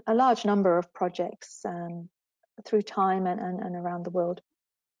in a large number of projects through time and around the world.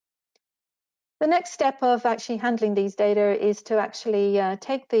 The next step of actually handling these data is to actually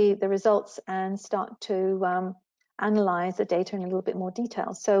take the results and start to analyze the data in a little bit more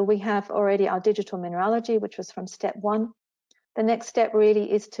detail. So we have already our digital mineralogy, which was from step 1. The next step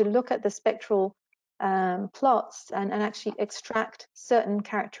really is to look at the spectral plots and actually extract certain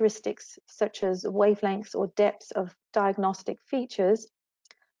characteristics such as wavelengths or depths of diagnostic features,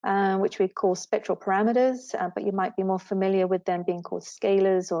 which we call spectral parameters, but you might be more familiar with them being called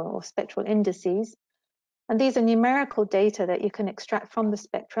scalars or spectral indices. And these are numerical data that you can extract from the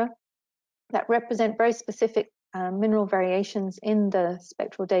spectra that represent very specific mineral variations in the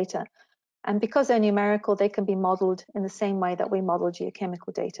spectral data. And because they're numerical, they can be modeled in the same way that we model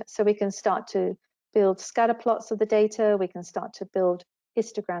geochemical data. So we can start to build scatter plots of the data, we can start to build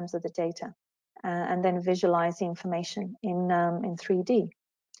histograms of the data, and then visualize the information in 3D.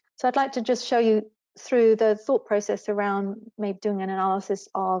 So I'd like to just show you through the thought process around maybe doing an analysis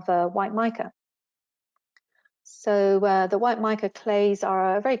of white mica. So the white mica clays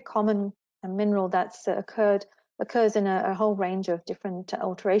are a very common mineral that's occurs in a whole range of different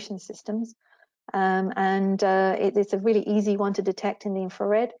alteration systems. It's a really easy one to detect in the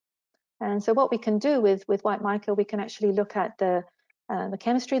infrared. And so what we can do with white mica, we can actually look at the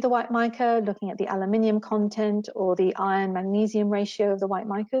chemistry of the white mica, looking at the aluminium content or the iron-magnesium ratio of the white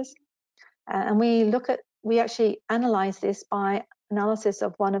micas. And we actually analyze this by analysis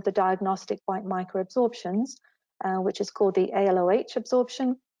of one of the diagnostic white mica absorptions, which is called the ALOH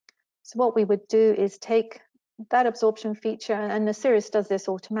absorption. So what we would do is take that absorption feature, and Osiris does this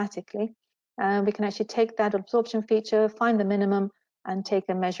automatically. We can actually take that absorption feature, find the minimum, and take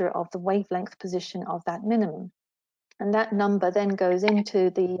a measure of the wavelength position of that minimum. And that number then goes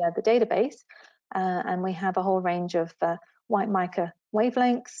into the database, and we have a whole range of white mica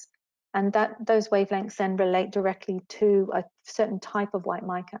wavelengths, and those wavelengths then relate directly to a certain type of white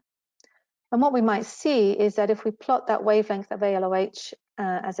mica. And what we might see is that if we plot that wavelength of ALOH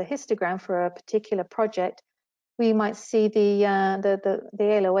as a histogram for a particular project, we might see the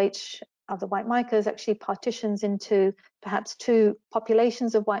ALOH of the white micas actually partitions into perhaps two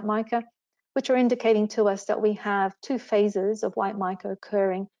populations of white mica, which are indicating to us that we have two phases of white mica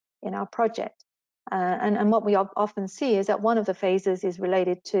occurring in our project. And what we often see is that one of the phases is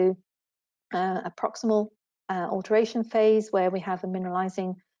related to a proximal alteration phase where we have a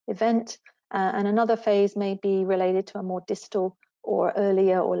mineralizing event, and another phase may be related to a more distal or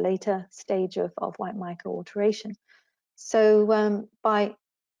earlier or later stage of white mica alteration. So by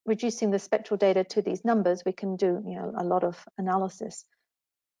reducing the spectral data to these numbers, we can do a lot of analysis.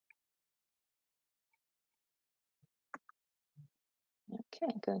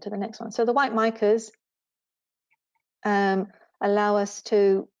 Okay, go to the next one. So the white micas allow us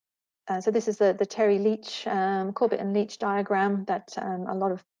to, so this is the Terry Leach, Corbett and Leach diagram that a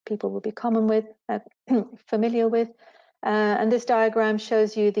lot of people will be familiar with. And this diagram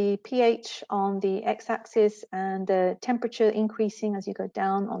shows you the pH on the x-axis and the temperature increasing as you go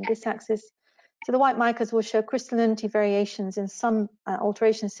down on this axis. So the white micas will show crystallinity variations in some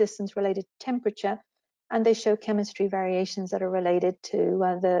alteration systems related to temperature, and they show chemistry variations that are related to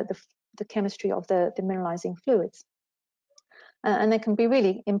the chemistry of the mineralizing fluids. And they can be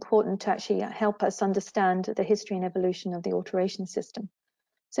really important to actually help us understand the history and evolution of the alteration system.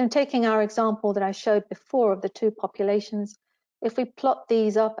 So in taking our example that I showed before of the two populations, if we plot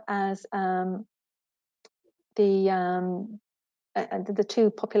these up as the two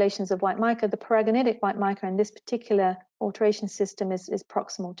populations of white mica, the paragonitic white mica in this particular alteration system is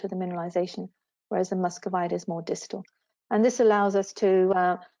proximal to the mineralization, whereas the muscovite is more distal. And this allows us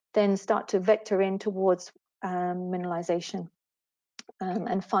to then start to vector in towards mineralization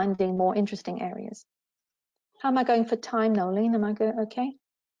and finding more interesting areas. How am I going for time, Nolene? Am I okay?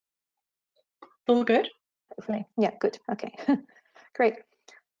 All good? Hopefully. Yeah, good. Okay, great.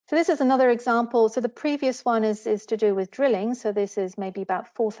 So this is another example. So the previous one is to do with drilling. So this is maybe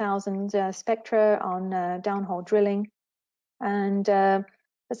about 4,000 spectra on downhole drilling. And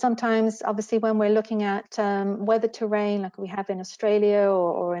but sometimes, obviously, when we're looking at weather terrain, like we have in Australia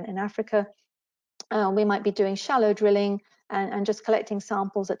or in Africa, we might be doing shallow drilling and just collecting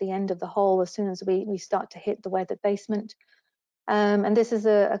samples at the end of the hole as soon as we start to hit the weathered basement. And this is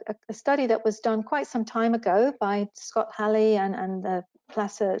a study that was done quite some time ago by Scott Halley and the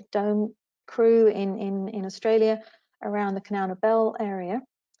Placer Dome crew in Australia around the Canal Bell area.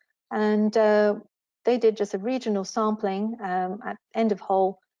 And they did just a regional sampling at end of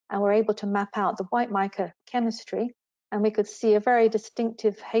hole, and were able to map out the white mica chemistry. And we could see a very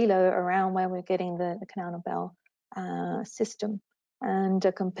distinctive halo around where we're getting the Canal Bell system, and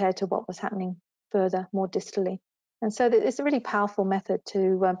compared to what was happening further, more distally. And so it's a really powerful method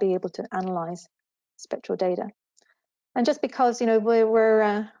to be able to analyze spectral data. And just because we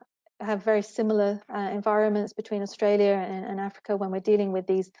have very similar environments between Australia and Africa when we're dealing with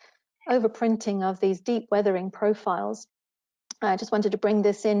these overprinting of these deep weathering profiles, I just wanted to bring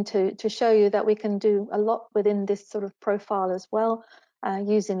this in to show you that we can do a lot within this sort of profile as well,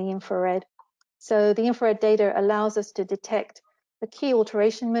 using the infrared. So the infrared data allows us to detect the key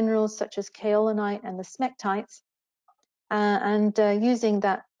alteration minerals such as kaolinite and the smectites. Using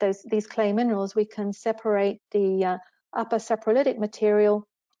these clay minerals, we can separate the upper saprolitic material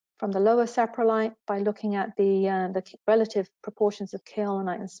from the lower saprolite by looking at the relative proportions of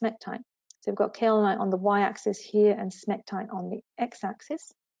kaolinite and smectite. So we've got kaolinite on the y-axis here and smectite on the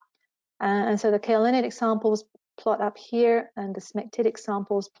x-axis. And so the kaolinitic samples plot up here, and the smectitic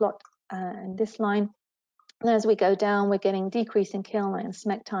samples plot in this line. And as we go down, we're getting decreasing kaolinite and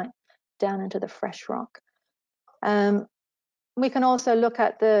smectite down into the fresh rock. We can also look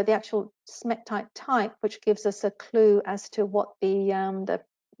at the actual smectite type, which gives us a clue as to what the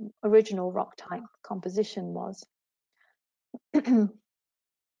original rock type composition was.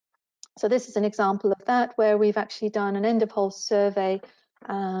 So this is an example of that, where we've actually done an end of hole survey.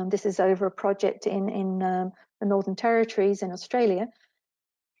 This is over a project in the Northern Territories in Australia.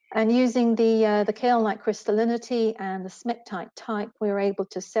 And using the kaolinite crystallinity and the smectite type, we were able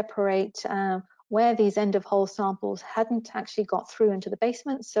to separate where these end of hole samples hadn't actually got through into the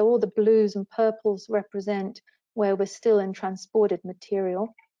basement. So all the blues and purples represent where we're still in transported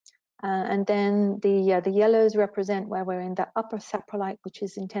material. And then the yellows represent where we're in that upper saprolite, which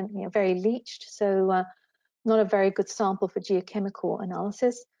is intensely very leached, so not a very good sample for geochemical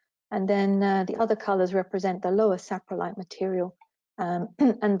analysis. And then the other colors represent the lower saprolite material. And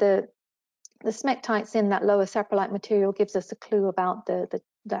the the smectites in that lower saprolite material gives us a clue about the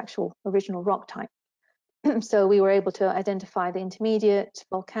actual original rock type. So we were able to identify the intermediate,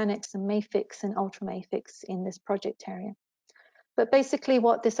 volcanics, and mafics and ultramafics in this project area. But basically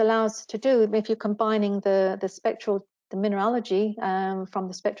what this allows us to do, if you're combining the mineralogy from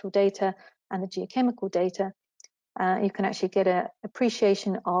the spectral data and the geochemical data, you can actually get an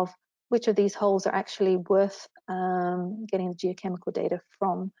appreciation of which of these holes are actually worth getting the geochemical data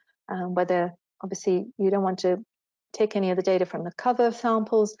from, whether obviously you don't want to take any of the data from the cover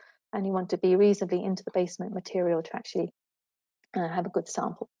samples, and you want to be reasonably into the basement material to actually have a good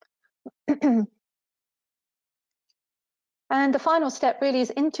sample. And the final step really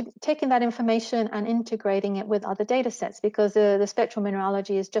is taking that information and integrating it with other data sets, because the spectral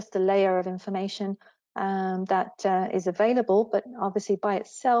mineralogy is just a layer of information that is available, but obviously by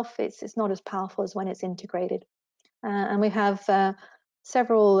itself it's not as powerful as when it's integrated. And we have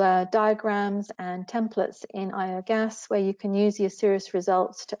several diagrams and templates in IOGAS where you can use the Osiris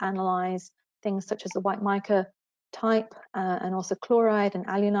results to analyze things such as the white mica type and also chloride and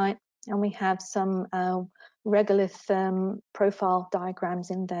alunite. And we have some regolith profile diagrams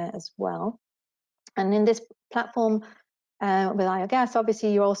in there as well. And in this platform with IOGAS,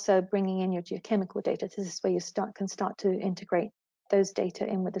 obviously you're also bringing in your geochemical data. This is where you can start to integrate those data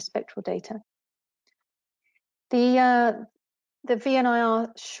in with the spectral data. The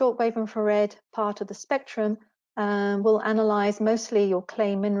VNIR shortwave infrared part of the spectrum will analyze mostly your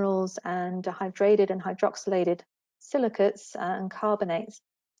clay minerals and hydrated and hydroxylated silicates and carbonates.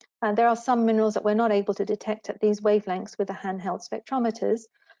 There are some minerals that we're not able to detect at these wavelengths with the handheld spectrometers.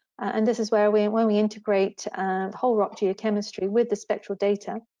 And this is where when we integrate the whole rock geochemistry with the spectral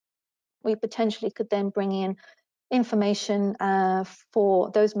data, we potentially could then bring in information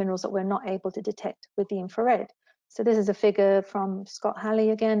for those minerals that we're not able to detect with the infrared. So this is a figure from Scott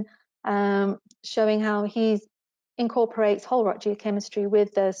Halley again, showing how he incorporates whole rock geochemistry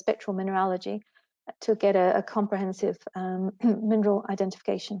with the spectral mineralogy to get a comprehensive mineral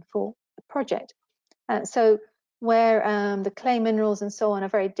identification for the project. So where the clay minerals and so on are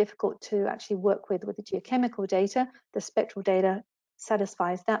very difficult to actually work with the geochemical data, the spectral data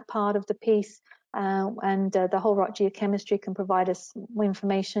satisfies that part of the piece, and the whole rock geochemistry can provide us more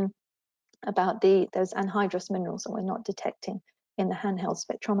information about those anhydrous minerals that we're not detecting in the handheld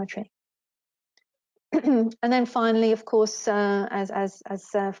spectrometry. And then finally, of course, as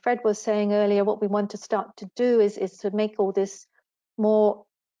Fred was saying earlier, what we want to start to do is to make all this more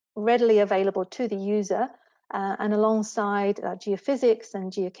readily available to the user, and alongside geophysics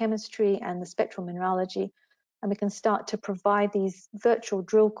and geochemistry and the spectral mineralogy, and we can start to provide these virtual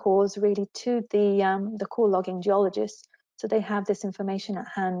drill cores really to the core logging geologists, so they have this information at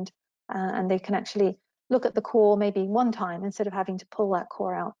hand, and they can actually look at the core maybe one time instead of having to pull that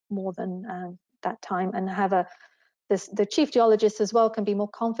core out more than that time, and have the chief geologist as well can be more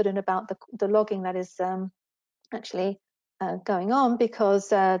confident about the logging that is actually going on, because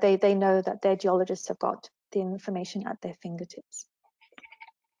they know that their geologists have got the information at their fingertips.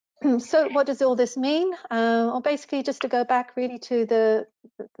 So what does all this mean? Well, basically, just to go back really to the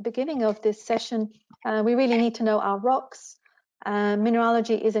beginning of this session, we really need to know our rocks.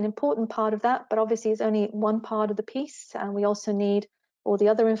 Mineralogy is an important part of that, but obviously it's only one part of the piece. And we also need all the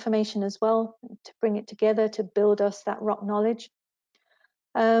other information as well to bring it together to build us that rock knowledge.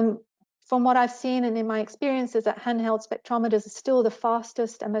 From what I've seen and in my experience is that handheld spectrometers are still the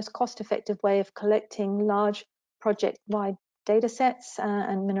fastest and most cost-effective way of collecting large project-wide data sets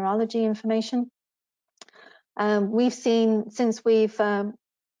and mineralogy information. We've seen, since we've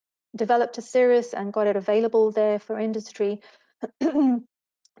developed Osiris and got it available there for industry, there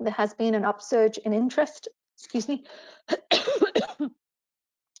has been an upsurge in interest, excuse me.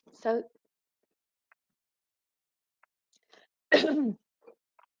 So,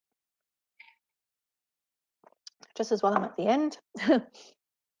 just as well I'm at the end.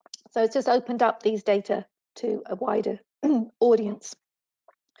 So it's just opened up these data to a wider audience.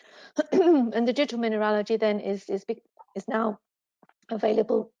 And the digital mineralogy then is now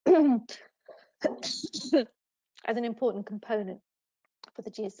available as an important component for the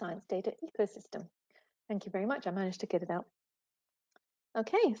geoscience data ecosystem. Thank you very much. I managed to get it out.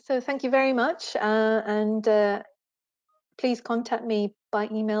 Okay, so thank you very much. And please contact me by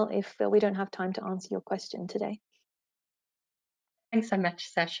email if we don't have time to answer your question today. Thanks so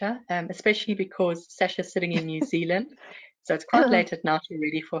much, Sasha, especially because Sasha's sitting in New Zealand. So it's quite late at night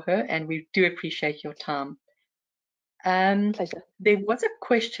already for her, and we do appreciate your time. Pleasure. There was a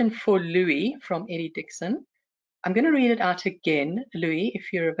question for Louis from Eddie Dixon. I'm going to read it out again, Louis,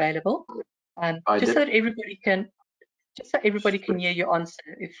 if you're available, just so that everybody can. just so everybody can hear your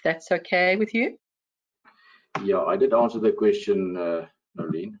answer, if that's okay with you. Yeah, I did answer the question,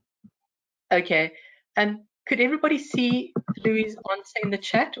 Nolene. Okay. Could everybody see Louis' answer in the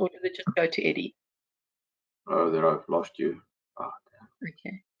chat, or did it just go to Eddie? Oh, there, I've lost you.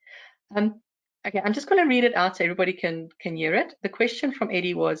 Okay. Okay, I'm just going to read it out so everybody can hear it. The question from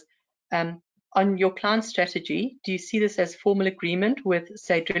Eddie was, on your client strategy, do you see this as formal agreement with,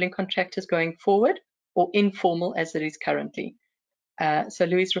 say, drilling contractors going forward, or informal as it is currently? So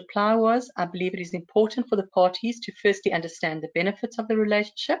Louis' reply was, I believe it is important for the parties to firstly understand the benefits of the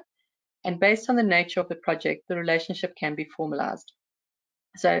relationship, and based on the nature of the project, the relationship can be formalized.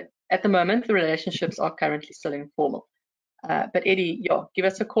 So at the moment, the relationships are currently still informal. But Eddie, yeah, give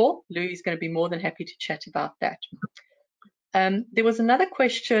us a call. Louis is going to be more than happy to chat about that. There was another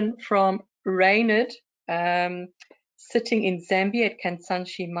question from Reynard, sitting in Zambia at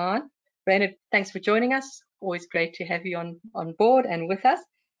Kansanshi Mine. Reynard, thanks for joining us. Always great to have you on board and with us.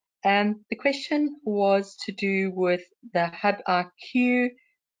 The question was to do with the Hub IQ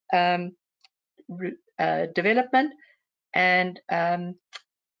development. And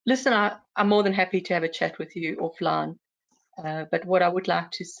listen, I'm more than happy to have a chat with you offline. But what I would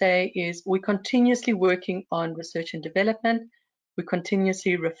like to say is we're continuously working on research and development. We're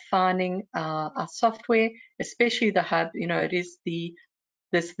continuously refining our software, especially the Hub. You know, it is the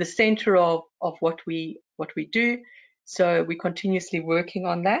center of what we do. So we're continuously working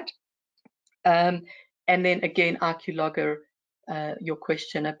on that. And then again, IQ Logger, your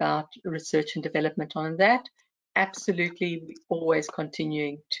question about research and development on that. Absolutely, we're always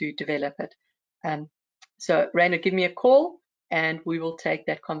continuing to develop it. So Rainer, give me a call and we will take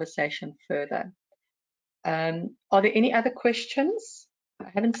that conversation further. Are there any other questions? I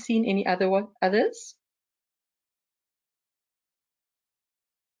haven't seen any others.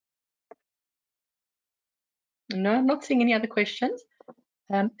 No, I'm not seeing any other questions.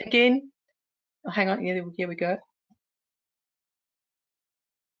 Again, oh, hang on, here we go.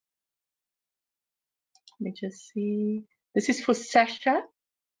 Let me just see. This is for Sasha.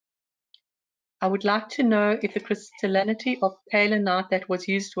 I would like to know if the crystallinity of kaolinite that was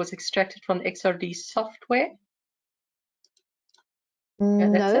used was extracted from the XRD software.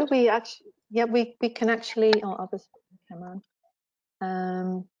 No, we actually, yeah, we can actually. Oh, I'll just come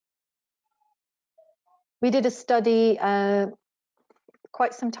on. We did a study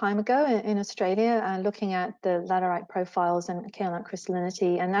quite some time ago in Australia, looking at the laterite profiles and kaolinite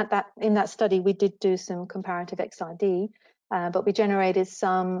crystallinity, and in that study we did do some comparative XRD, but we generated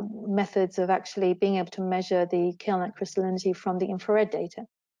some methods of actually being able to measure the kaolinite crystallinity from the infrared data.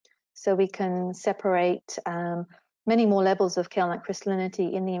 So we can separate many more levels of kaolinite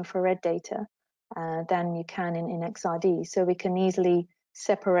crystallinity in the infrared data than you can in XRD. So we can easily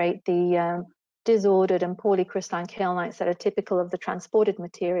separate the disordered and poorly crystalline kaolinites that are typical of the transported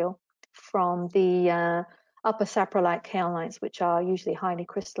material from the upper saprolite kaolinites, which are usually highly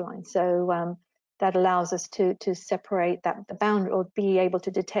crystalline. So that allows us to separate the boundary, or be able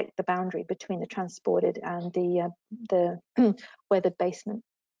to detect the boundary between the transported and the weathered basement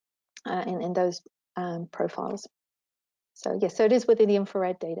in those profiles. So yes, so it is within the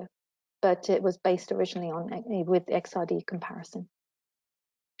infrared data, but it was based originally with XRD comparison.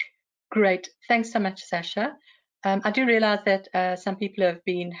 Great, thanks so much, Sasha. I do realize that some people have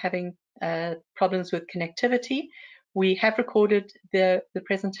been having problems with connectivity. We have recorded the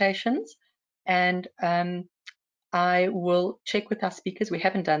presentations, and I will check with our speakers. We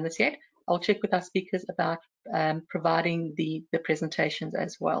haven't done this yet. I'll check with our speakers about providing the presentations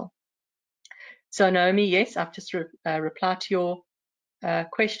as well. So Naomi, yes, I've just replied to your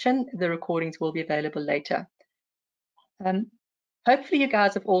question. The recordings will be available later. Hopefully you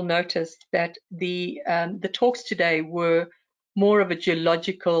guys have all noticed that the talks today were more of a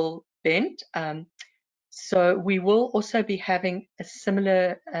geological bent. So we will also be having a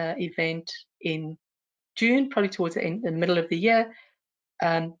similar event in June, probably towards the middle of the year.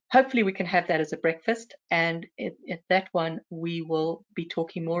 Hopefully we can have that as a breakfast, and at that one we will be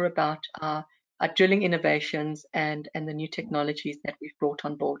talking more about our drilling innovations and the new technologies that we've brought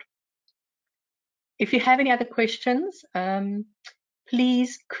on board. If you have any other questions,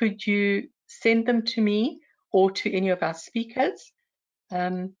 please could you send them to me or to any of our speakers,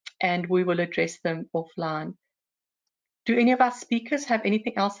 and we will address them offline. Do any of our speakers have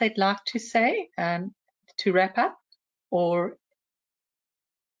anything else they'd like to say to wrap up, or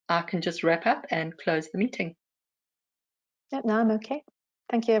I can just wrap up and close the meeting? Yeah, no, I'm okay.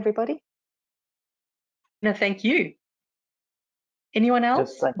 Thank you, everybody. No, thank you. Anyone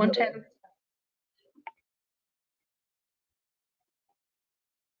else want to have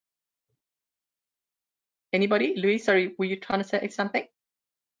Anybody? Louis, sorry, were you trying to say something?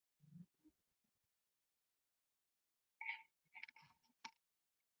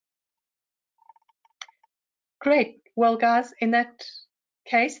 Great. Well, guys, in that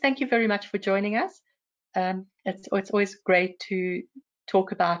case, thank you very much for joining us. It's always great to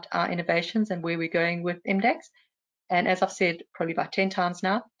talk about our innovations and where we're going with IMDEX. And as I've said probably about 10 times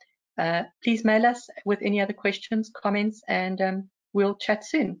now, please mail us with any other questions, comments, and we'll chat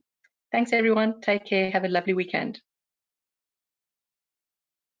soon. Thanks, everyone. Take care. Have a lovely weekend.